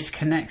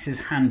disconnects his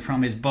hand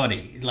from his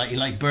body,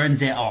 he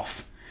burns it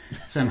off.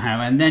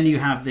 Somehow, and then you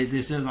have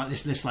this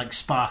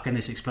spark and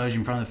this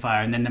explosion from the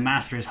fire, and then the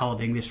Master is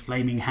holding this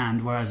flaming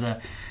hand, whereas a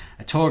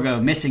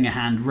Torgo missing a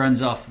hand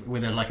runs off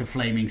with a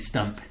flaming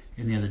stump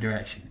in the other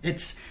direction.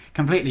 It's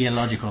completely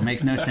illogical, it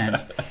makes no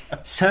sense.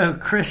 So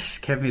Chris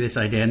gave me this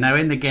idea. Now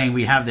in the game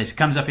we have this, it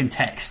comes up in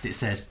text, it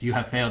says, "You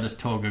have failed us,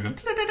 Torgo."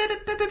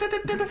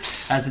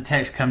 As the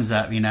text comes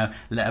up,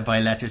 letter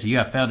by letter, so "You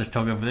have failed us,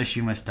 Torgo, for this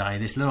you must die."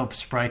 This little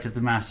sprite of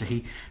the Master,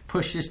 he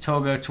pushes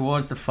Torgo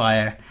towards the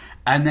fire,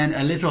 and then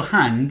a little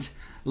hand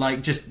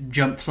just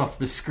jumps off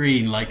the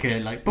screen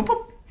boop,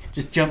 boop,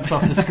 just jumps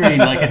off the screen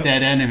like a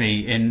dead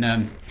enemy and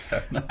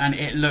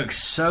it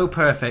looks so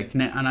perfect,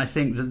 and I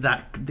think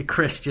that the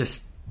Chris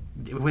just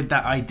with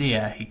that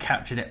idea he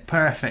captured it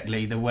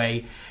perfectly, the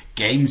way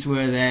games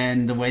were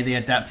then, the way they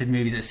adapted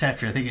movies,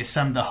 etc. I think it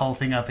summed the whole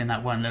thing up in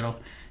that one little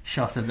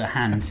shot of the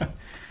hand.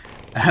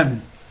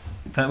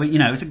 But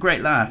it was a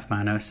great laugh,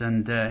 Manos,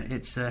 and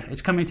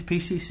it's coming to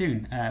PC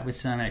soon with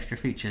some extra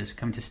features.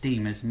 Coming to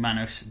Steam as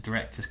Manos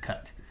Director's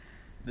Cut.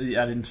 You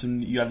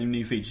adding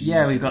new features?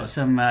 Yeah, we've got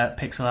some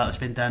pixel art that's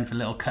been done for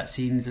little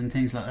cutscenes and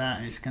things like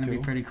that. It's going to be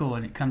pretty cool,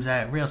 and it comes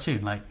out real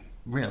soon,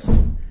 real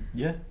soon.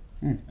 Yeah,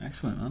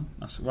 excellent, man.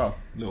 That's a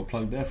little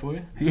plug there for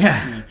you.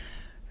 Yeah.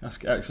 That's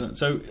excellent.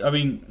 So, I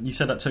mean, you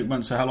said that took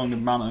months. So, how long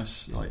did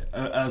Manos,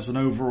 as an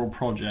overall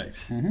project?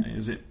 Mm-hmm.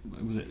 Was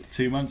it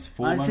 2 months,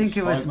 4 months? I think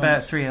it was 5 about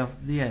months?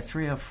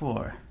 3 or 4.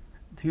 I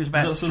think it was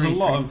about. So there's a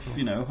lot of,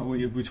 are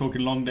we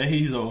talking long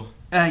days or?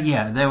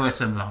 Yeah, there were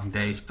some long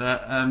days,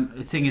 but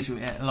the thing is,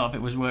 a lot of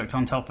it was worked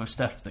on top of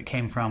stuff that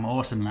came from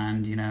Awesome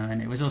Land, and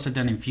it was also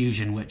done in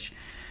Fusion, which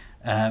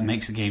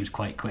makes the games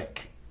quite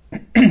quick.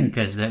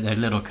 Because there's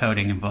little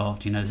coding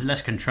involved, there's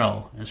less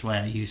control. That's why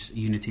I use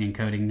Unity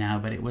encoding now,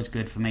 but it was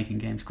good for making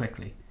games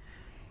quickly.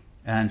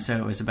 And so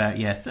it was about,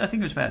 I think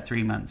it was about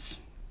 3 months.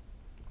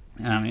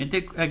 It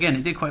did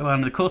quite well.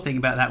 And the cool thing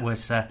about that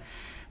was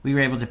we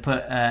were able to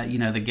put,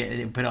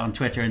 put it on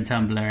Twitter and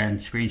Tumblr and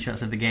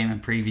screenshots of the game and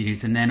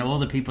previews. And then all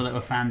the people that were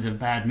fans of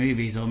bad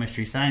movies or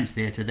Mystery Science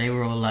Theater, they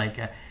were all like,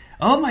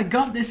 "Oh my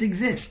God, this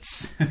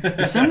exists!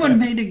 Someone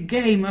made a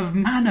game of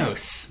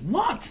Manos.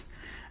 What?"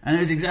 And it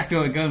was exactly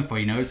what we're going for,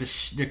 it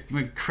was the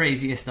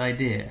craziest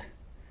idea.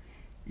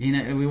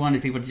 We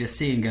wanted people to just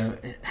see and go,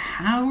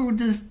 how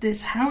is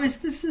this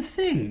a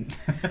thing?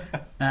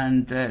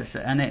 and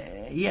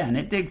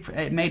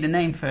it made a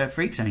name for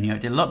FreakZone. It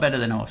did a lot better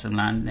than Awesome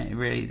Land, and it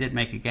really did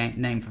make a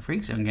name for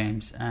FreakZone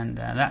games, and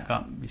that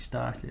got me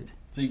started.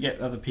 So you get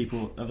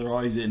other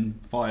eyes in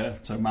fire,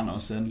 so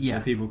Manos then,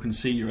 so people can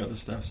see your other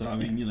stuff. So I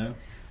mean,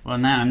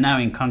 Well, I'm now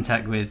in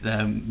contact with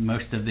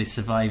most of the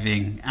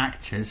surviving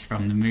actors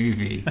from the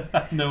movie.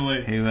 No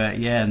way. Who,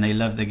 and they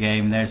love the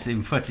game. There's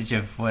some footage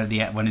of one of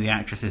the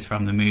actresses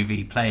from the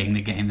movie playing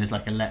the game. There's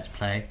a let's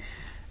play,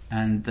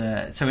 and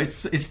so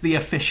it's the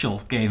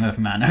official game of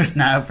Manos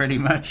now, pretty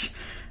much.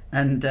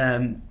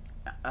 And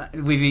I've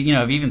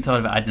even thought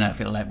about. I don't know if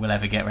we'll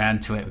ever get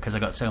around to it because I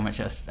got so much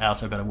else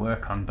I've got to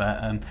work on.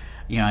 But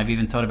I've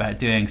even thought about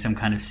doing some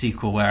kind of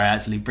sequel where I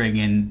actually bring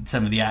in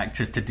some of the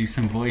actors to do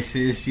some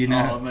voices. You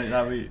know, oh mate,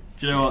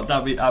 do you know what?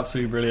 That'd be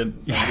absolutely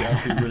brilliant. That'd be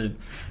absolutely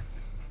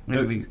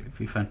brilliant. It'd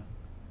be fun.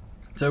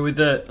 So with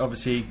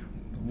obviously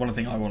one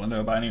thing I want to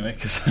know about anyway,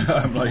 because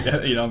I'm like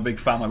I'm a big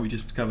fan, like we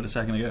just covered a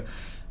second ago.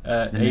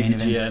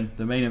 AVGN,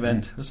 the main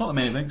event. Yeah. It's not the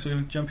main event, so we're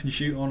going to jump and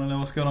shoot. I want to know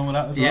what's going on with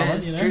that as well. Yeah,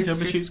 it's true.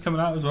 Jump and shoot's coming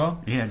out as well.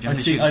 Yeah, jump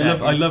and shoot.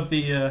 I love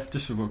the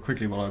just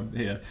quickly while I'm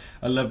here.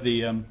 I love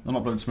the. I'm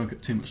not blowing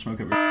too much smoke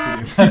up,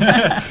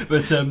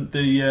 but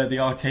the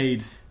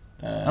arcade.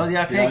 The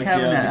arcade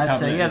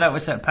cabinet. That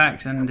was at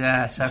PAX and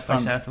South by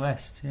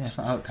Southwest. Yeah.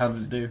 How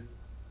did it do?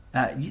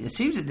 It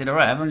seems it did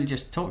alright. I've only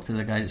just talked to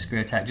the guys at Screw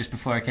Attack just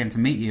before I came to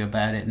meet you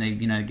about it, and they,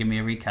 give me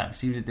a recap. It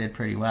seems it did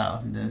pretty well.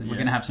 And, we're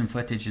going to have some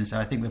footage, and so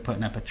I think we're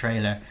putting up a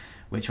trailer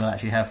which will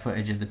actually have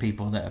footage of the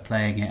people that are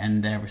playing it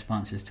and their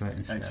responses to it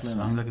and stuff. Excellent.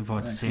 So I'm looking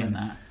forward to seeing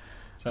that.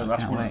 So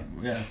that's what.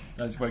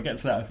 We'll get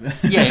to that.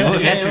 Yeah, we'll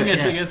get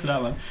to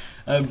that one.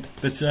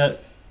 But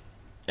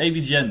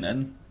AVGN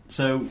then.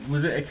 So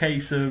was it a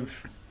case of?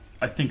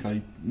 I think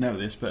I know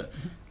this, but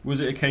was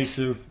it a case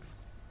of?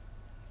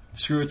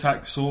 Screw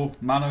Attack saw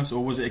Manos,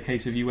 or was it a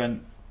case of you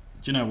went,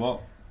 do you know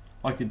what,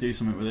 I could do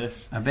something with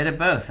this? A bit of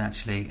both,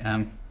 actually.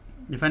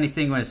 If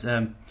anything was...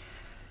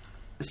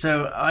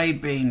 so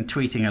I'd been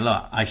tweeting a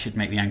lot, I should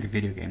make the Angry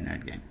Video Game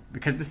Nerd game.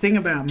 Because the thing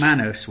about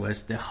Manos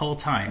was the whole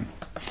time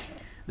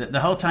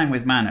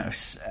with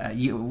Manos,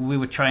 we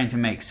were trying to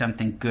make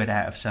something good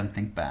out of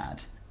something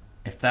bad.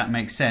 If that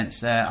makes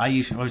sense. I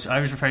was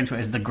referring to it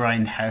as the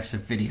grindhouse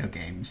of video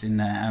games.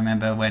 I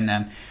remember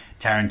when...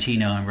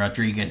 Tarantino and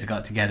Rodriguez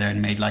got together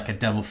and made like a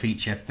double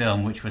feature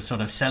film which was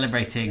sort of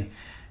celebrating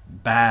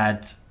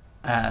bad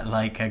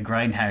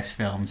grindhouse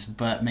films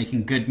but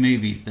making good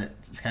movies that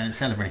kind of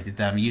celebrated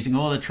them, using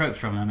all the tropes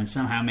from them and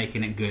somehow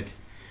making it good.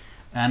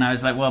 And I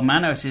was like, well,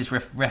 Manos is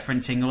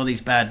referencing all these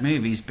bad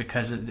movies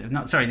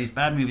these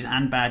bad movies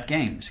and bad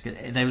games.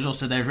 There's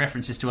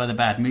references to other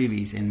bad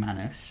movies in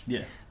Manos.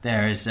 Yeah.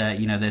 There's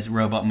there's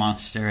Robot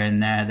Monster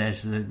in there.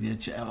 There's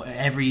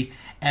every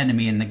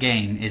enemy in the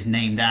game is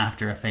named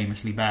after a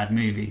famously bad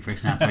movie. For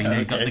example,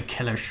 you've got the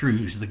killer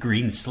shrews, the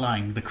green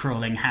slime, the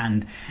crawling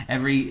hand.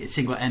 Every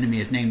single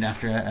enemy is named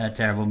after a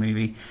terrible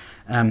movie.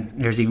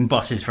 There's even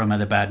bosses from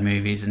other bad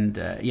movies, and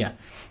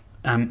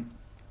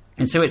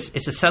and so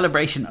it's a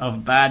celebration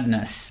of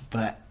badness,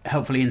 but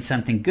hopefully in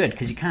something good,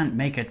 because you can't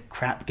make a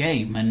crap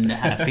game and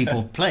have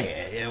people play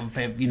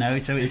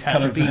it, so it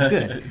has to be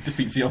good. It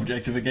defeats the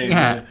object of a game.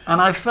 Yeah, and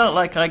I felt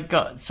like I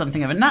got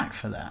something of a knack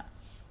for that.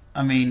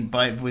 I mean,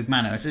 with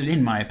Manos,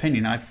 in my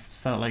opinion, I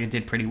felt like it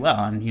did pretty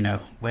well, and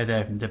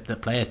whether the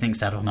player thinks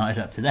that or not is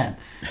up to them.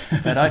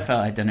 But I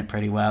felt I'd done it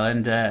pretty well,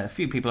 and a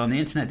few people on the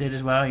internet did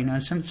as well.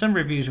 Some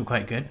reviews were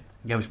quite good.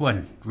 There was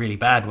one really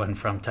bad one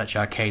from Touch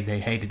Arcade; they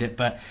hated it,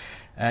 but.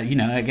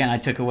 Again, I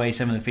took away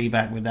some of the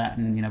feedback with that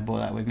and, brought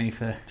that with me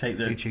for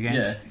future games.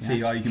 Yeah, see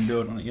how you can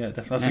build on it. Yeah,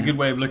 definitely. That's a good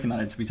way of looking at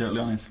it, to be totally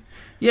honest.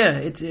 Yeah,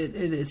 it's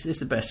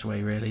the best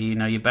way, really.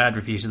 Your bad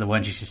reviews are the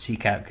ones you should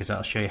seek out because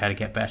that'll show you how to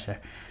get better.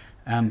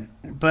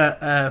 But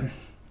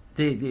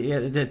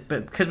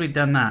because we'd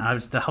done that, I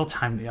was the whole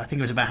time, I think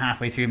it was about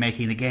halfway through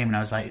making the game, and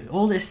I was like,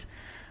 all this...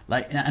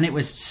 and it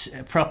was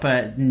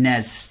proper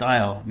NES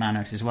style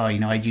Manos as well.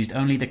 I'd used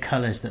only the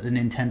colours that the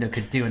Nintendo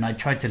could do, and I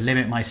tried to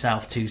limit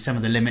myself to some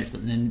of the limits that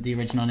the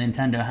original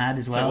Nintendo had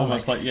as well. So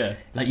almost like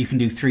you can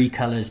do 3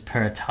 colours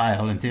per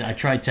tile, and I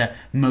tried to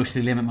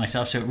mostly limit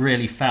myself so it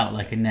really felt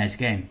like a NES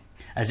game,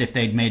 as if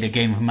they'd made a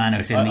game of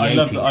Manos in the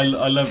 80s.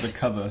 I love the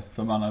cover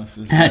for Manos.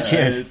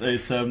 Cheers.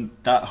 It's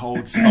that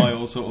whole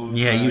style sort of...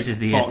 Yeah, it uses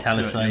the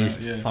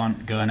italicized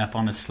font going up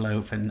on a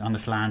slope and on a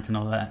slant and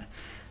all that.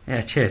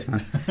 Yeah, cheers,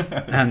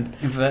 man.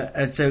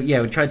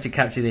 We tried to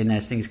capture the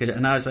NES things good,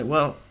 and I was like,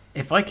 well,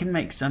 if I can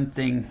make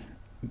something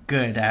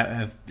good out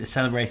of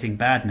celebrating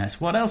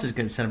badness, what else is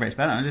good to celebrate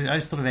badness? I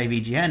just thought of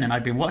AVGN, and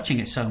I'd been watching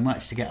it so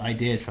much to get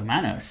ideas for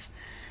Manos.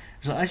 I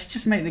was like, I should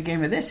just make the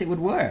game of this; it would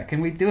work,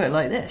 and we'd do it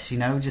like this,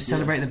 just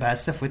celebrate the bad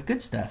stuff with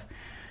good stuff.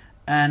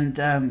 And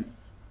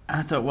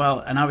I thought,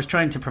 well, and I was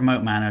trying to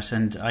promote Manos,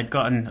 and I'd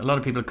gotten a lot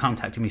of people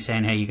contacting me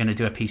saying, hey, you're going to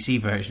do a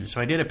PC version.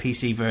 So I did a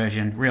PC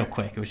version real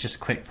quick. It was just a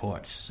quick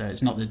port. So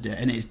it's not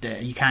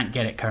you can't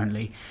get it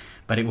currently,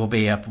 but it will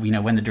be up,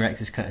 when the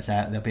director's cut is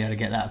out, they'll be able to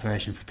get that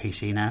version for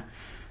PC now.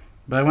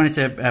 But I wanted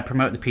to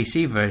promote the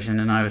PC version,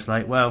 and I was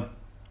like, well,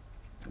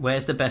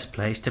 where's the best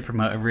place to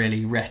promote a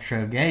really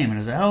retro game? And I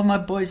was like, oh, my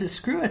boys at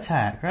Screw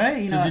Attack,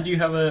 right? So did you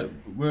have a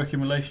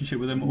working relationship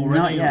with them already?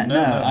 Not yet,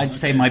 no. I'd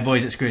say my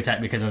boys at Screw Attack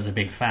because I was a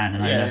big fan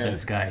and I love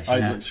those guys. I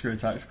like Screw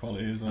Attack's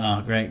quality as well.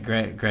 Oh,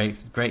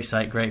 great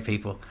site, great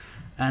people.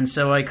 And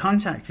so I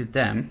contacted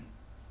them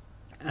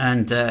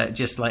and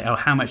just like, oh,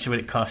 how much would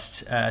it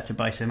cost to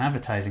buy some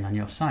advertising on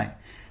your site?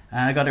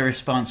 And I got a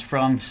response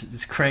from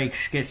Craig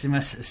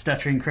Skitsimus,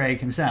 Stuttering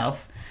Craig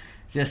himself,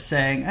 just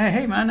saying,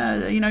 hey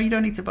man, you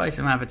don't need to buy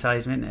some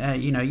advertisement.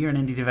 You're an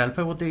indie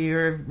developer. We'll do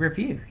your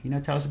review.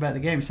 Tell us about the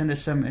game. Send me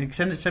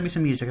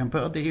some music and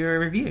I'll do your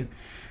review.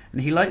 And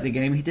he liked the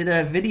game. He did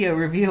a video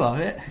review of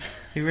it.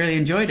 He really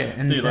enjoyed it.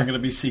 And dude, I'm going to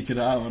be seeking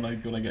it out when I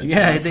get.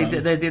 Yeah,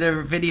 they did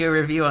a video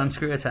review on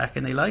Screw Attack,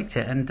 and they liked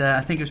it. And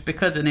I think it was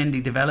because an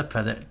indie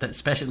developer that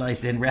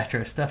specialised in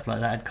retro stuff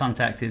like that had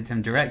contacted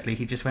him directly.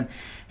 He just went,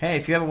 "Hey,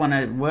 if you ever want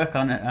to work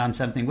on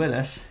something with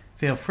us,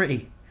 feel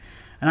free."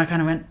 And I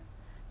kind of went,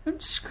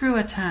 "Don't Screw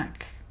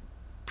Attack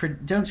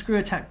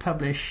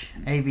publish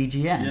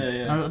AVGN.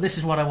 Yeah. This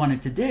is what I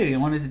wanted to do. I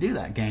wanted to do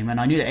that game, and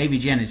I knew that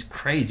AVGN is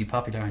crazy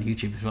popular on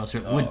YouTube as well, so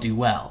it would do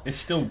well. It's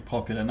still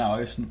popular now.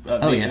 He's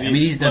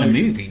done a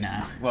movie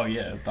now. Well,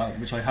 yeah,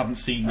 which I haven't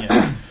seen yet,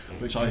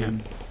 which I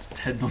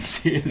intend on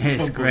seeing.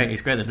 It's great.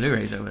 It's great. The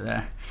Blu-ray's over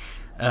there.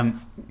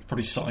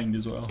 Probably signed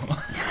as well.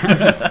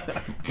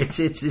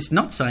 It's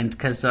not signed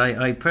because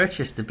I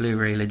purchased the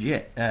Blu-ray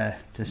legit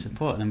to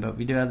support them, but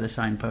we do have the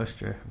signed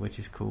poster, which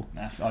is cool.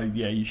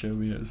 You showed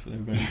me it. It's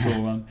very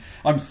cool, man.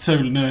 I'm so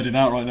nerding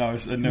out right now.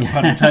 No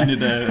pun intended.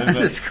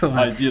 That's cool.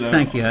 Thank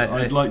you.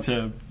 I'd like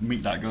to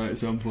meet that guy at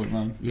some point,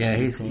 man. Yeah,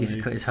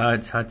 it's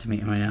hard to meet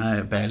him. I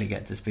barely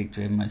get to speak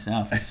to him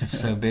myself. He's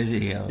so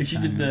busy all the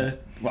time. You did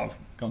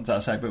gone to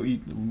that sec, but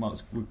we'll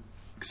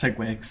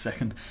segue a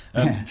second,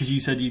 because you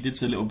said you did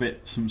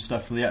some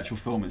stuff for the actual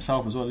film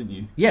itself as well, didn't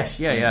you? Yes,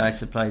 I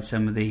supplied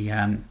some of the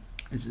I'm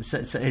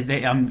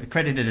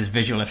credited as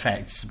visual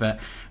effects,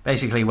 but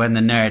basically when the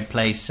nerd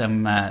plays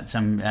some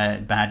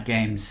bad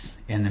games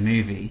in the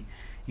movie,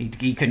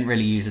 he couldn't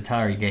really use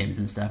Atari games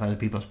and stuff, other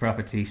people's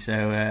property,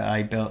 so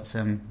I built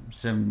some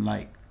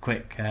like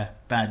quick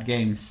bad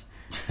games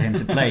for him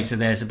to play. So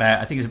there's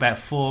about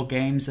 4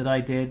 games that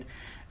I did.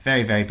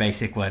 Very, very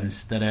basic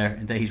ones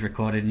that he's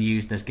recorded and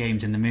used as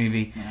games in the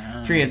movie.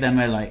 3 of them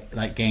are like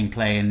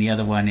gameplay, and the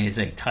other one is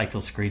a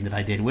title screen that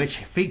I did, which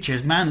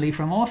features Manly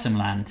from Awesome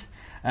Land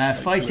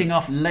fighting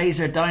off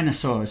laser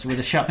dinosaurs with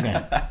a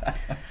shotgun.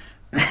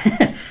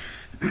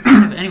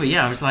 Anyway,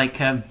 I was like,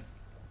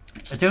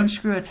 don't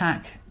Screw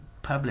Attack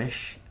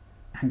publish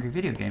Angry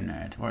Video Game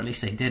Nerd, or at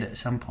least they did at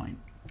some point.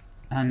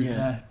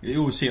 And you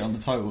always see it on the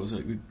titles,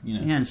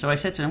 Yeah, and so I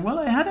said to them, well,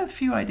 I had a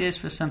few ideas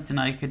for something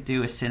I could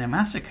do with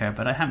Cinemassacre,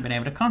 but I haven't been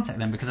able to contact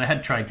them because I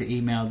had tried to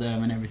email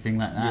them and everything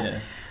like that. Yeah.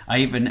 I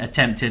even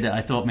attempted,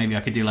 I thought maybe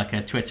I could do like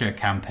a Twitter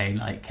campaign,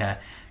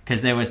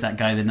 because there was that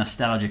guy, the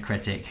Nostalgia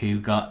Critic, who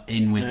got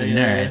in with the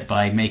nerd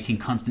by making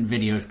constant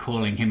videos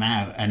calling him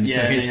out, and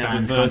so his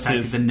fans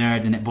contacted the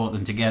nerd and it brought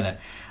them together.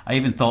 I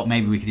even thought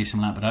maybe we could do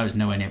something like that, but I was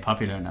nowhere near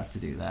popular enough to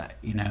do that,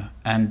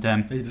 And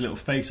they did a little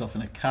face-off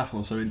in a cafe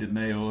or something, didn't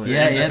they? Or they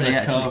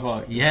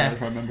actually,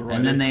 if I remember right.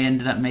 And then they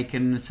ended up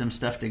making some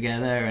stuff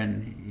together,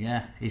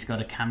 and he's got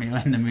a cameo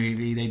in the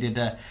movie. They did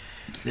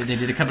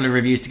a couple of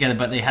reviews together,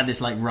 but they had this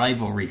like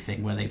rivalry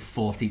thing where they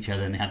fought each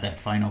other and they had that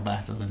final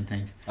battle and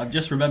things. I've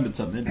just remembered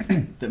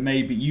something that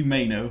maybe you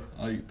may know.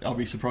 I'll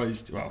be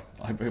surprised. Well,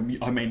 I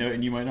may know it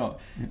and you might not.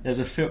 There's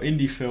a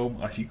indie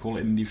film, if you call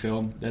it an indie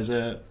film. There's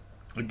a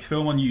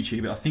film on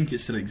YouTube. I think it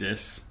still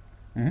exists.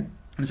 Mm-hmm. And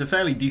it's a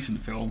fairly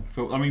decent film.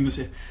 I mean,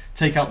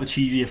 take out the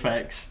cheesy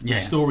effects. The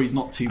story's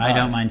not too bad. I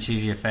don't mind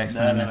cheesy effects.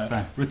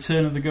 No.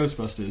 Return of the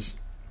Ghostbusters.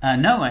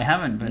 No, I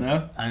haven't, but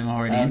I'm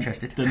already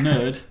interested. The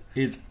nerd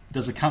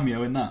does a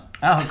cameo in that.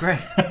 Oh, great.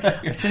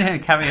 I've seen him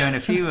cameo in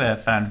a few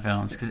fan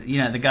films, because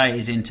the guy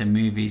is into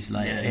movies.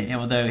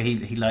 Although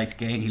he loves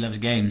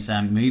games,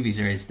 movies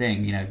are his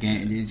thing.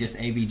 Just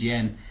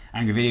AVGN,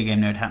 Angry Video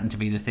Game Nerd, happened to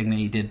be the thing that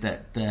he did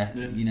that.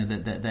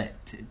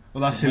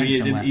 Well, that's who he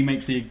is. He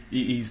makes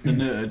he's the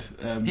nerd.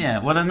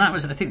 Well, and I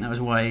think that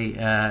was why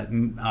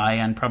I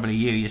and probably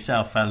you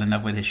yourself fell in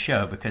love with his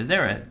show, because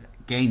there are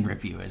game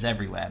reviewers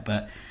everywhere,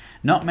 but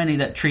not many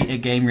that treat a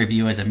game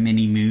review as a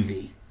mini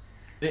movie.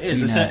 It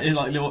is. It's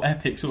like little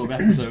epic sort of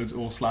episodes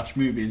or /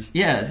 movies.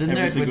 Yeah,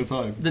 every single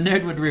time. The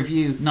nerd would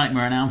review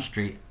Nightmare on Elm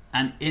Street,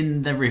 and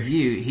in the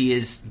review, he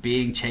is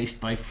being chased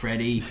by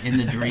Freddy in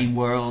the dream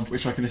world,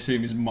 which I can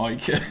assume is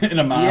Mike in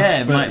a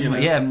mask.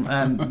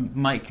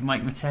 Mike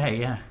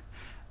Matei. Yeah.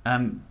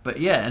 And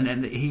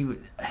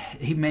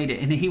he made it,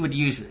 and he would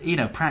use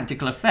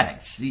practical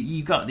effects.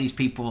 You got these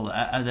people,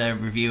 other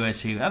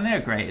reviewers and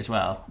they're great as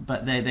well,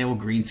 but they will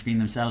green screen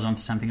themselves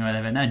onto something or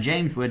whatever. Now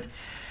James would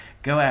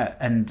go out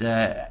and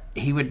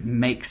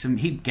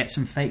he'd get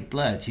some fake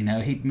blood.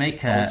 He'd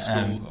make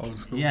old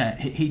school. Yeah,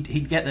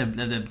 he'd get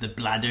the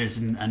bladders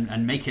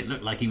and make it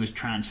look like he was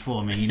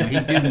transforming.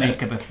 He'd do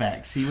makeup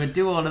effects. He would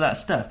do all of that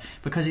stuff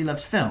because he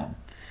loves film.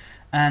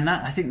 And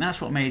I think that's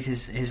what made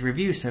his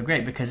review so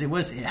great, because it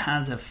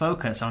has a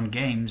focus on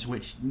games,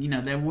 which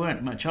there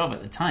weren't much of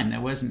at the time.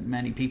 There wasn't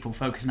many people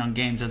focusing on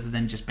games other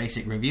than just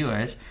basic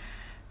reviewers.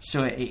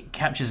 So it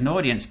captures an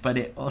audience, but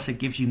it also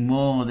gives you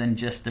more than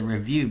just the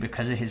review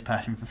because of his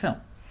passion for film,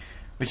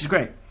 which is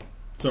great.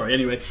 Sorry,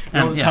 anyway,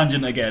 we're on a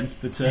tangent again.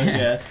 But,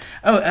 yeah.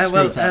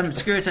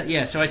 Screw Attack.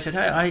 Yeah, so I said,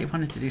 I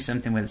wanted to do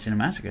something with the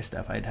Cinemassacre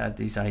stuff. I'd had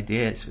these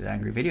ideas with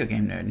Angry Video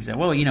Game Nerd. And he said,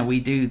 well, we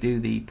do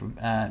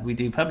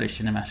publish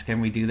Cinemassacre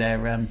and we do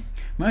their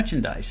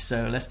merchandise,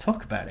 so let's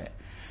talk about it.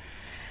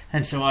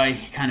 And so I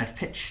kind of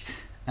pitched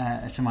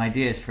some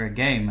ideas for a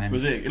game. And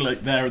was it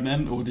like there and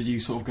then, or did you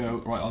sort of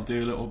go, right, I'll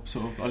do a little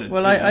sort of...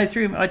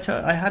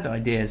 I had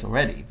ideas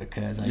already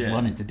because I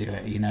wanted to do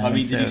it, I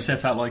mean, did you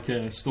set out like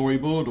a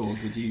storyboard, or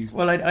did you...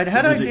 Well, I'd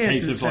had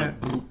ideas. Was it a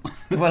case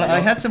of well,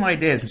 I had some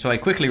ideas, and so I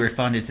quickly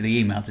responded to the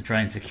email to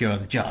try and secure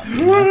the job.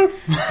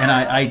 And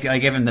I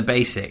gave him the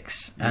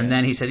basics, and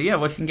then he said, yeah,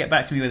 well, if you can get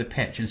back to me with a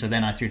pitch. And so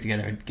then I threw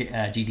together a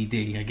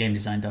GDD, a game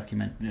design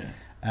document. Yeah.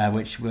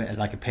 Which were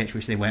like a pitch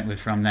which they went with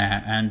from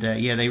there, and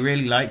they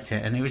really liked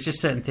it. And it was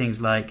just certain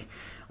things like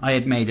I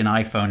had made an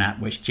iPhone app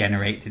which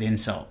generated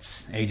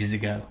insults ages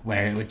ago,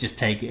 where it would just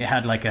it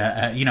had like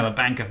a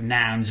bank of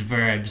nouns,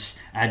 verbs,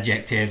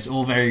 adjectives,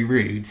 all very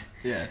rude,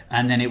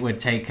 and then it would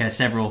take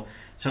several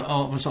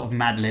all sort of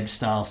Mad Lib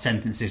style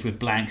sentences with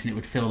blanks, and it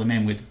would fill them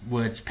in with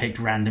words picked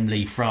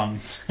randomly from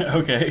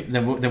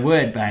the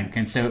word bank,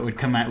 and so it would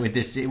come out with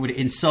this. It would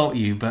insult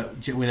you,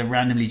 but with a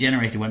randomly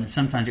generated one. And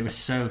sometimes it was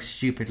so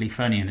stupidly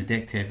funny and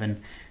addictive. And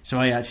so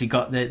I actually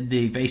got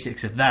the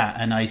basics of that,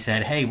 and I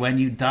said, hey, when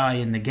you die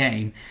in the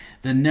game,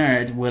 the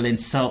nerd will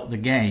insult the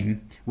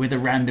game with a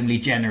randomly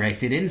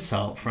generated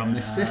insult from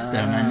the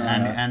system.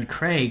 And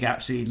Craig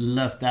absolutely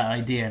loved that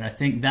idea, and I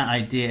think that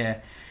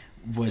idea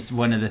was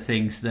one of the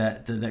things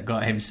that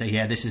got him to say,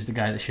 yeah, this is the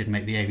guy that should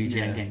make the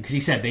AVGN game. Because he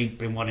said they'd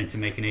been wanting to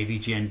make an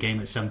AVGN game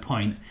at some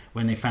point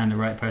when they found the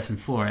right person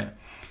for it.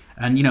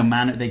 And,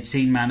 they'd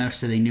seen Manos,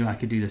 so they knew I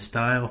could do the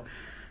style.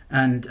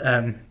 And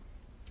then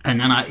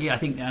I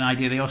think an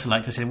idea they also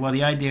liked, I said, well,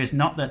 the idea is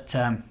not that...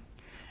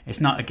 it's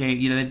not a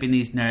game, there've been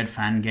these nerd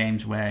fan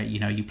games where,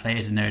 you play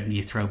as a nerd and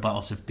you throw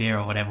bottles of beer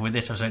or whatever. With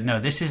this, I was like,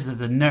 no, this is that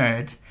the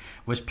nerd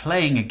was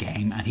playing a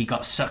game and he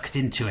got sucked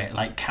into it,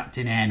 like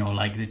Captain N or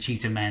like the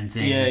Cheetah Man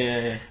thing.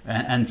 Yeah.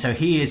 And so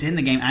he is in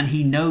the game and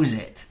he knows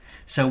it.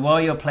 So while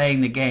you're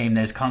playing the game,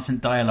 there's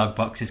constant dialogue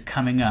boxes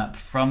coming up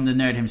from the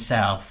nerd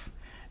himself,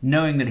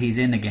 knowing that he's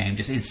in the game,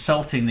 just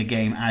insulting the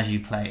game as you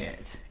play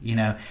it.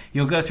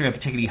 You'll go through a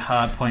particularly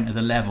hard point of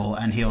the level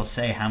and he'll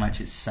say how much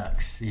it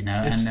sucks,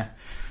 and...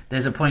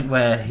 there's a point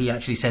where he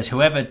actually says,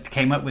 whoever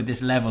came up with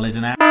this level is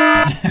an ass.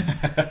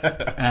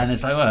 And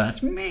it's like, well,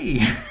 that's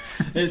me.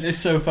 It's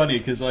so funny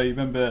because I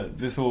remember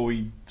before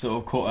we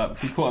sort of caught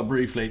up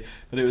briefly,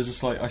 but it was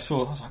just like, I was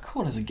like,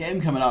 cool, there's a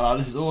game coming out now,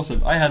 this is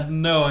awesome. I had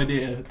no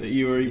idea that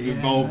you were even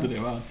involved in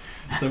it, man.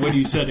 So when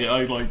you said it,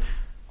 I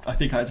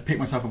think I had to pick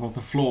myself up off the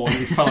floor and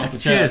he fell off the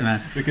chair. Cheers,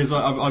 man. Because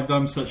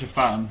I'm such a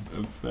fan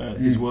of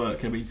his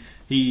work. I mean,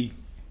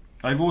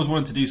 I've always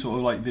wanted to do sort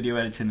of like video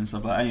editing and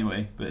stuff like that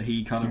anyway, but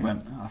he kind of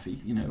went,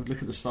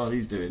 look at the style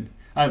he's doing.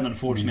 I haven't,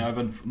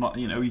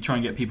 unfortunately, you try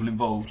and get people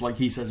involved, like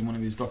he says in one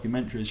of his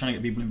documentaries, trying to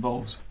get people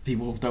involved.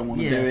 People don't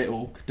want to do it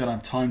or don't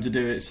have time to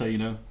do it, so,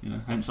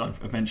 hence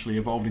I've eventually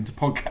evolved into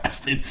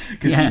podcasting,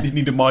 because you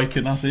need a mic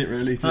and that's it,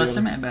 really. Well,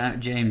 something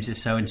about James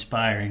is so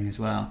inspiring as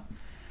well.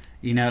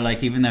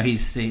 Even though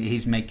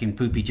he's making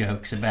poopy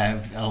jokes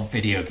about old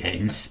video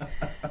games,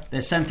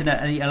 there's something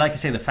that, like I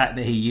say, the fact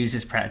that he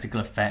uses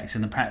practical effects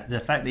and the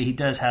fact that he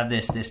does have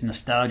this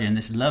nostalgia and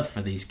this love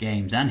for these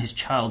games and his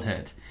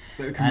childhood.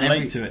 But it can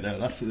relate to it, though.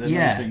 That's the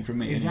thing for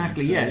me.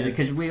 Exactly, anyway.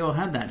 Because we all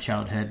had that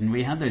childhood and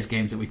we had those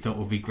games that we thought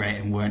would be great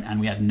and weren't, and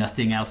we had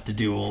nothing else to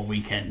do all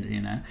weekend,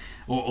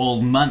 or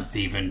all month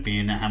even,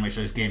 being how much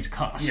those games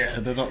cost. Yeah,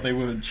 they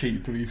weren't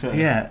cheap, to be fair.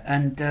 Yeah,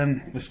 and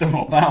they're still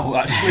not now,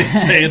 actually,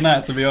 saying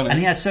that, to be honest. And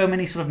he has so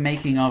many sort of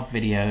making of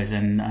videos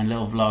and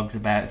little vlogs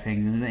about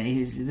things, and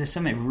there's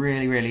something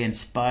really, really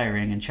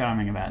inspiring and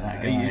charming about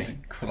that guy. He's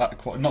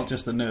quite, not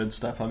just the nerd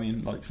stuff. I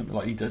mean, like something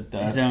like he does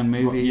his own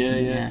movies.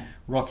 Yeah.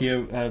 Rocky,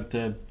 have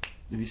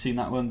you seen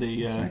that one?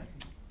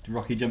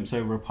 Rocky jumps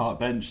over a park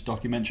bench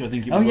documentary. I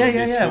think.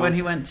 When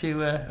he went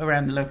to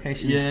around the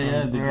locations.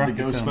 The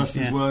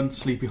Ghostbusters one,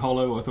 Sleepy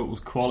Hollow. I thought was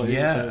quality.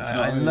 Yeah,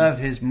 I love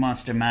his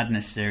Monster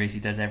Madness series.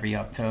 He does every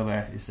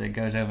October. It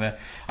goes over.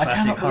 I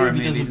cannot believe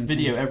he does a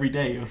video every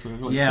day or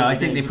something. I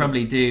think they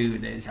probably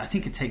do. I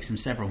think it takes them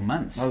several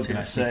months to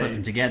actually put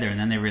them together, and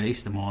then they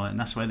release them all, and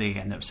that's why they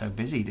end up so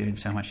busy doing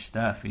so much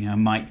stuff.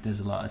 Mike does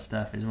a lot of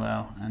stuff as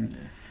well, and.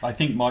 I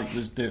think Mike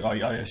was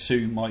I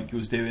assume Mike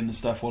was doing the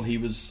stuff while he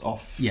was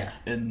off. Yeah.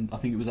 In I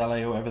think it was LA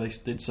or whatever, they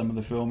did some of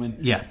the filming.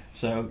 Yeah.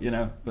 So but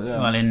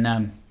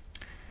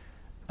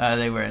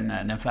they were in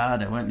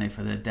Nevada, weren't they,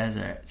 for the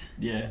desert?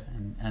 Yeah.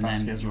 And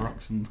Vasquez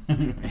Rocks and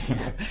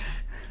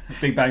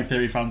Big Bang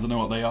Theory fans will know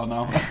what they are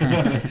now.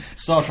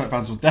 Star Trek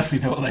fans will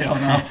definitely know what they are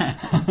now.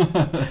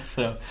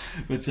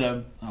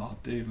 Oh,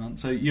 dude, man.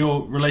 So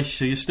your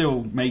relationship, you're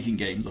still making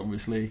games,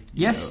 obviously.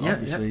 Yes.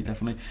 Obviously,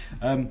 definitely.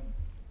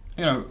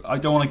 I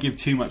don't want to give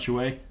too much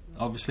away.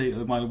 Obviously,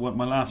 my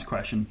last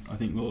question, I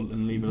think we'll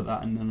leave it at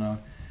that, and then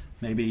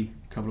maybe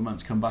a couple of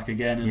months come back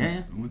again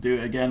and we'll do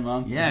it again,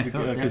 man. Yeah,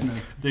 cool,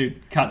 definitely.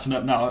 Dude, catching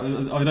up now.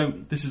 I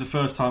don't. This is the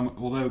first time,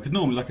 although because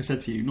normally, like I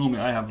said to you, normally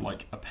I have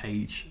like a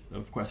page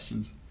of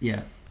questions.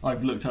 Yeah.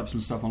 I've looked up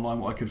some stuff online,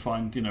 what I could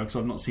find, because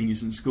I've not seen you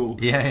since school.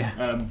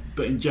 Yeah.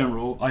 But in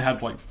general, I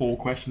had like 4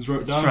 questions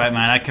wrote down. That's right,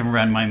 man. I can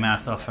run my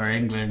math off for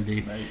England,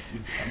 dude. Mate,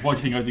 why do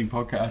you think I do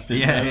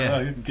podcasting?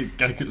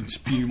 I could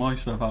spew my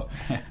stuff out.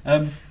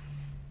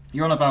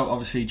 You're on about,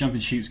 obviously, Jump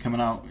and Shoot's coming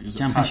out.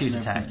 Jump and Shoot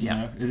Attack,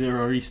 yeah. Is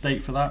there a release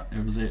date for that,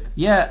 or was it?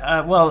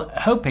 Yeah, well,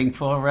 hoping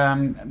for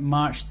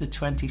March the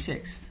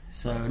 26th.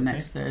 So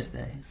next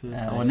Thursday.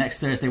 Or next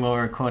Thursday while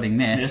we're recording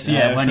this.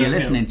 When you're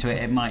listening to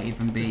it, it might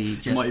even be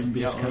just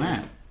come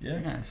out.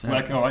 Yeah. So.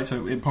 All right,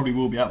 so it probably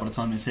will be out by the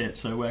time this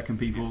hits. So where can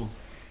people...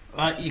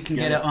 you can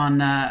get it on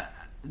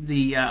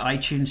the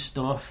iTunes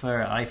store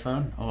for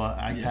iPhone or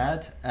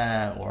iPad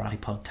or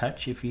iPod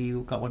Touch if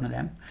you got one of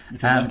them.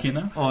 If you're lucky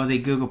enough. Or the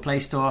Google Play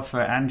Store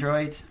for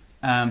Android.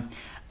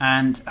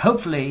 And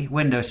hopefully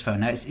Windows Phone.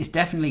 Now, it's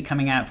definitely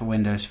coming out for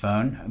Windows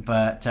Phone,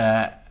 but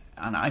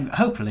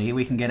hopefully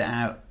we can get it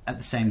out at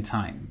the same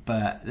time.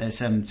 But there's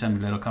some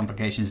little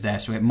complications there,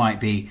 so it might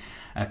be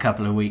a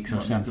couple of weeks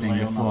or something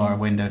before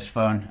Windows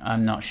Phone.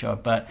 I'm not sure,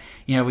 but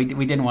we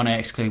didn't want to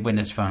exclude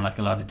Windows Phone like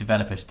a lot of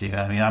developers do.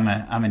 I mean, I'm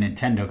a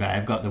Nintendo guy.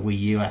 I've got the Wii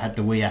U. I had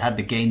the Wii. I had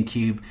the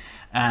GameCube.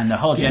 And the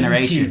whole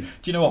generation.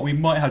 Do you know what? We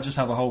might just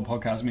have a whole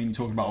podcast meaning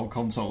talking about old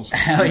consoles.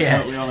 Hell yeah.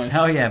 Totally honest.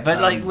 Hell yeah.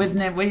 But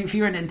if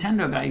you're a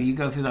Nintendo guy, you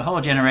go through the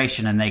whole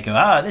generation and they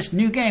go, this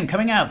new game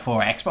coming out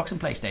for Xbox and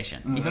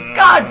PlayStation. And you go,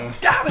 God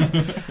damn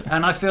it!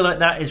 And I feel like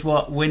that is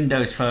what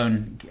Windows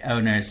Phone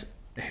owners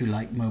who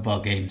like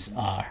mobile games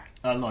are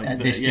at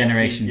this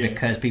generation,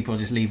 because people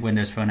just leave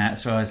Windows Phone out.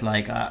 So I was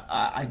like,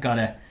 I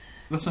gotta...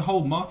 That's a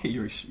whole market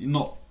you're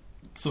not...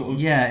 Sort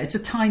of. Yeah, it's a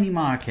tiny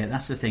market.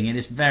 That's the thing. It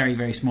is very,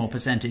 very small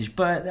percentage.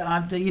 But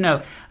I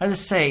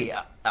just say,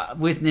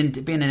 with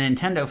being a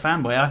Nintendo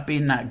fanboy, I've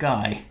been that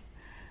guy.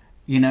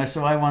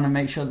 So I want to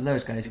make sure that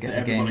those guys get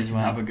the game as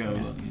well. Have a go.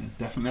 Yeah.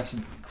 Definitely, that's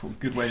a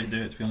good way to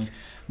do it. To be honest,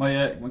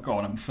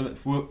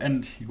 we'll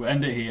end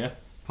it here.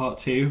 Part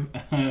 2.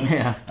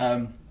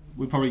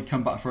 We'll probably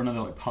come back for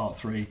another part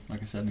 3,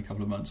 like I said, in a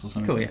couple of months or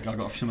something. Cool, yeah. I've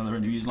got some other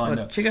interviews lined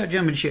up. Check out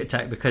Jump and Shoot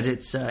Attack, because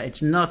it's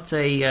not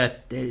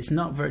it's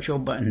not virtual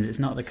buttons. It's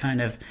not the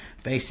kind of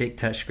basic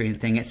touchscreen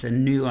thing. It's a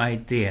new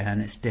idea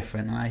and it's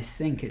different. And I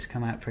think it's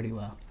come out pretty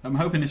well. I'm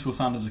hoping this will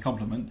sound as a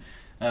compliment.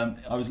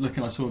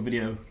 I saw a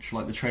video,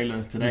 like the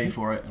trailer today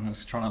for it, and I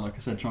was trying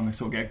to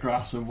sort of get a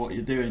grasp of what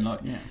you're doing. So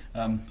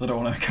I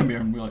don't want to come here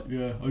and be like,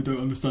 I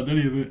don't understand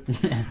any of it.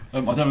 I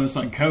don't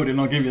understand coding,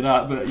 I'll give you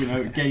that,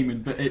 but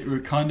gaming. But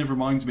it kind of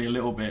reminds me a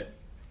little bit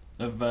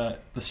of the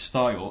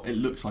style. It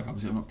looks like,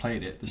 obviously I've not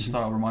played it. The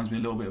style reminds me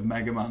a little bit of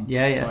Mega Man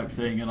type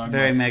thing, and I'm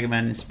very Mega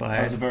Man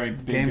inspired. It's a very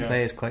big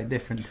gameplay is quite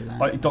different to that.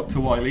 Like Dr.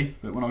 Wily,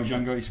 but when I was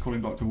younger I used to call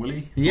him Dr.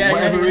 Willy. For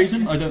whatever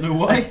reason, I don't know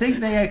why. I think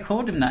they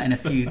called him that in a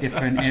few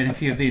different in a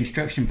few of the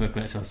instruction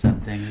booklets or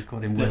something. They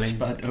called him Willy.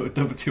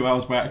 Over 2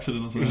 hours by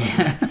accident or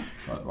something.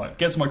 Right,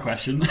 get to my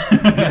question.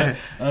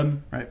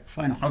 Right,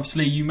 final.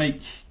 Obviously you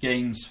make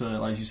games for,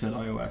 like you said,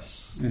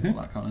 iOS,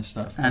 all that kind of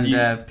stuff. And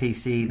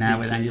PC now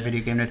with Angry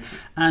Video Game Nerd.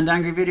 And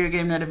Angry Video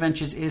Game Nerd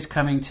Adventures is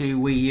coming to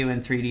Wii U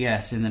and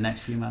 3DS in the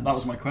next few months. That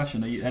was my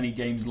question. Are you, any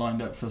games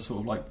lined up for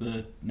sort of like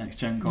the next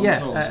gen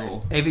consoles?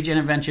 Or? AV Gen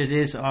Adventures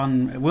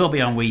will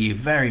be on Wii U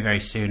very,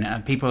 very soon.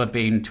 People have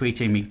been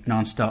tweeting me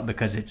non-stop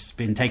because it's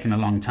been taking a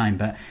long time,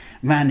 but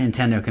man,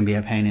 Nintendo can be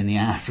a pain in the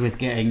ass with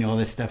getting all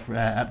this stuff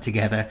up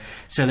together.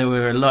 So there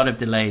were a lot of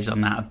delays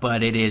on that,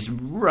 but it is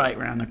right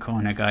round the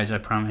corner, guys, I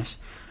promise.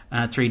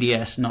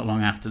 3DS not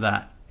long after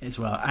that as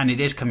well, and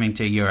it is coming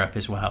to Europe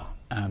as well,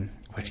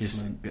 which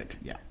Excellent. Is good.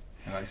 Yeah,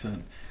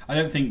 excellent. I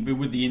don't think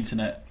with the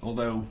internet,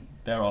 although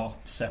there are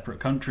separate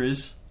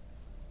countries,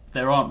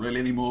 there aren't really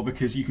anymore,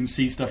 because you can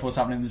see stuff what's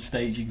happening in the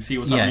States, you can see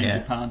what's happening in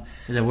Japan.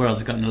 The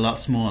world's gotten a lot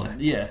smaller.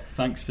 Yeah,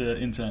 thanks to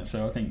internet.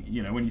 So I think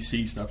when you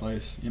see stuff like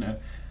this,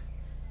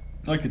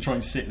 I could try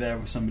and sit there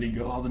with somebody and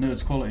go, the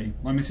Nerd's quality.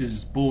 My missus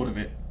is bored of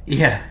it.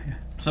 Yeah.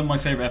 Some of my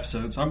favourite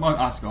episodes, I might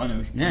ask her, I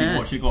know, you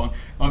watch it, go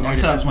on. I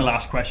said that was my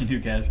last question,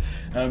 who cares?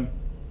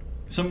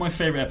 Some of my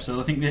favourite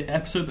episodes, I think the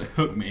episode that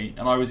hooked me,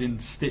 and I was in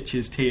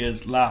stitches,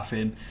 tears,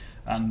 laughing,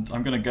 and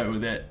I'm going to go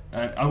with it.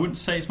 I wouldn't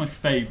say it's my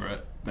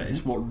favourite, but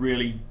it's what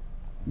really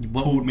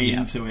pulled me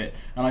into it.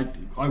 And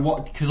I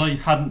watched, because I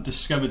hadn't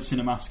discovered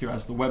Cinemassacre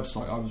as the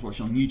website, I was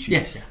watching on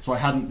YouTube, so I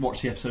hadn't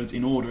watched the episodes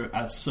in order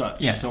as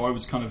such. So I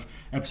was kind of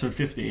episode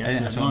 50.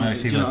 That's what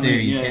most people do.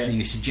 You get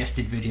the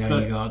suggested video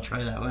and you go, I'll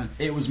try that one.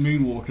 It was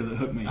Moonwalker that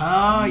hooked me.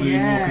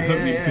 Moonwalker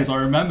hooked me because I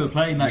remember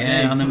playing that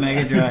game on the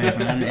Mega Drive,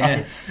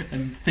 man.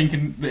 And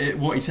thinking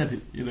what he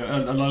said, and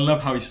I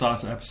love how he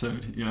starts the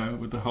episode,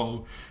 with the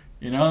whole,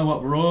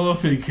 what we're all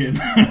thinking.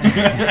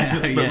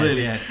 But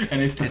really,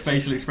 and it's the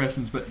facial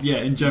expressions. But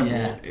in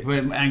general,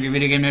 Angry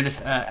Video Game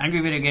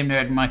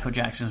Nerd, Michael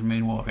Jackson's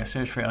Moonwalker.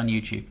 Search for it on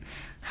YouTube.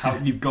 How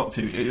you've got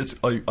to. It's,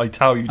 I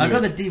tell you. I've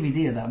got a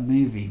DVD of that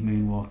movie,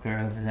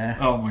 Moonwalker, over there.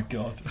 Oh my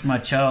god. It's my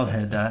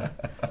childhood,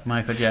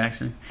 Michael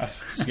Jackson. That's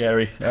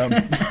scary.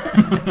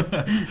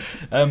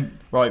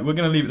 Right, we're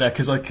going to leave it there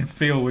because I can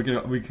feel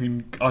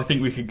I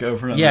think we could go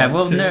for another. Yeah,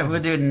 we'll do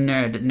a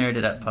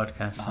Nerded Up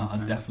podcast.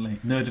 Definitely.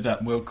 Nerded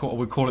Up. We'll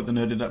call it the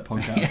Nerded Up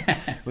podcast.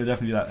 Yeah. We'll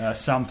definitely do that.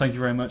 Sam, thank you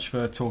very much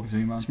for talking to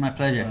me, man. It's my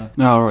pleasure.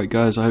 Alright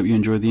guys, I hope you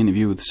enjoyed the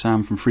interview with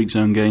Sam from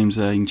FreakZone Games.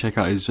 You can check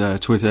out his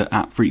Twitter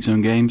at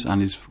FreakZone Games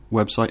and his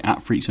website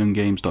at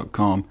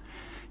freakzonegames.com.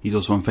 He's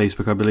also on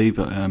Facebook, I believe,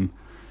 but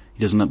he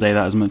doesn't update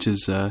that as much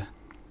as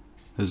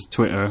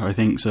Twitter, I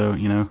think, so,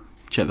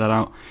 check that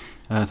out.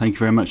 Thank you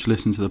very much for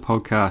listening to the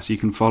podcast. You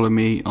can follow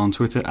me on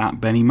Twitter at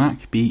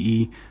BennyMac,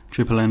 BENNYMACK,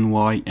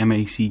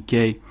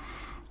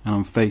 and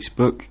on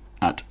Facebook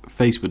at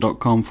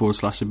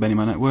facebook.com/the Benny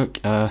Mac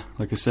Network.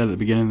 Like I said at the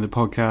beginning of the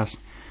podcast,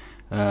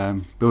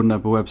 building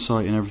up a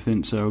website and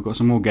everything, so I've got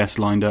some more guests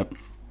lined up,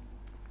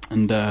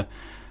 and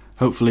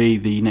hopefully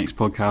the next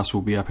podcast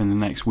will be up in the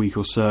next week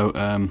or so.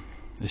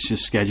 It's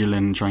just scheduling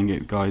and trying to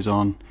get guys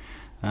on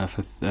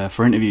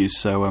for interviews,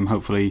 so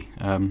hopefully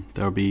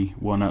there'll be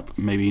one up,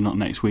 maybe not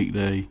next week,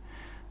 the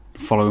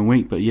following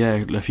week, but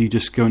yeah, if you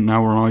just go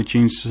now, we're on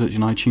iTunes, search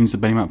in iTunes the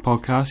Benny Mac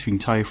podcast. You can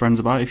tell your friends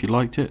about it if you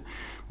liked it,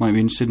 might be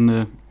interested in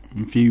a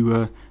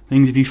few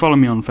things. If you follow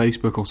me on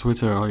Facebook or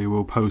Twitter, I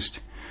will post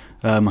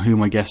who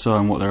my guests are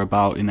and what they're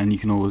about, and then you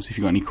can always, if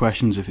you've got any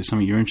questions, if it's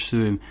something you're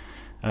interested in,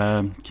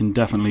 can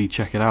definitely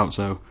check it out.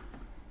 So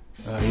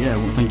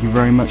thank you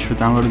very much for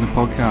downloading the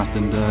podcast,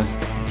 and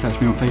catch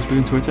me on Facebook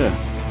and Twitter.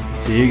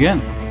 See you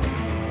again.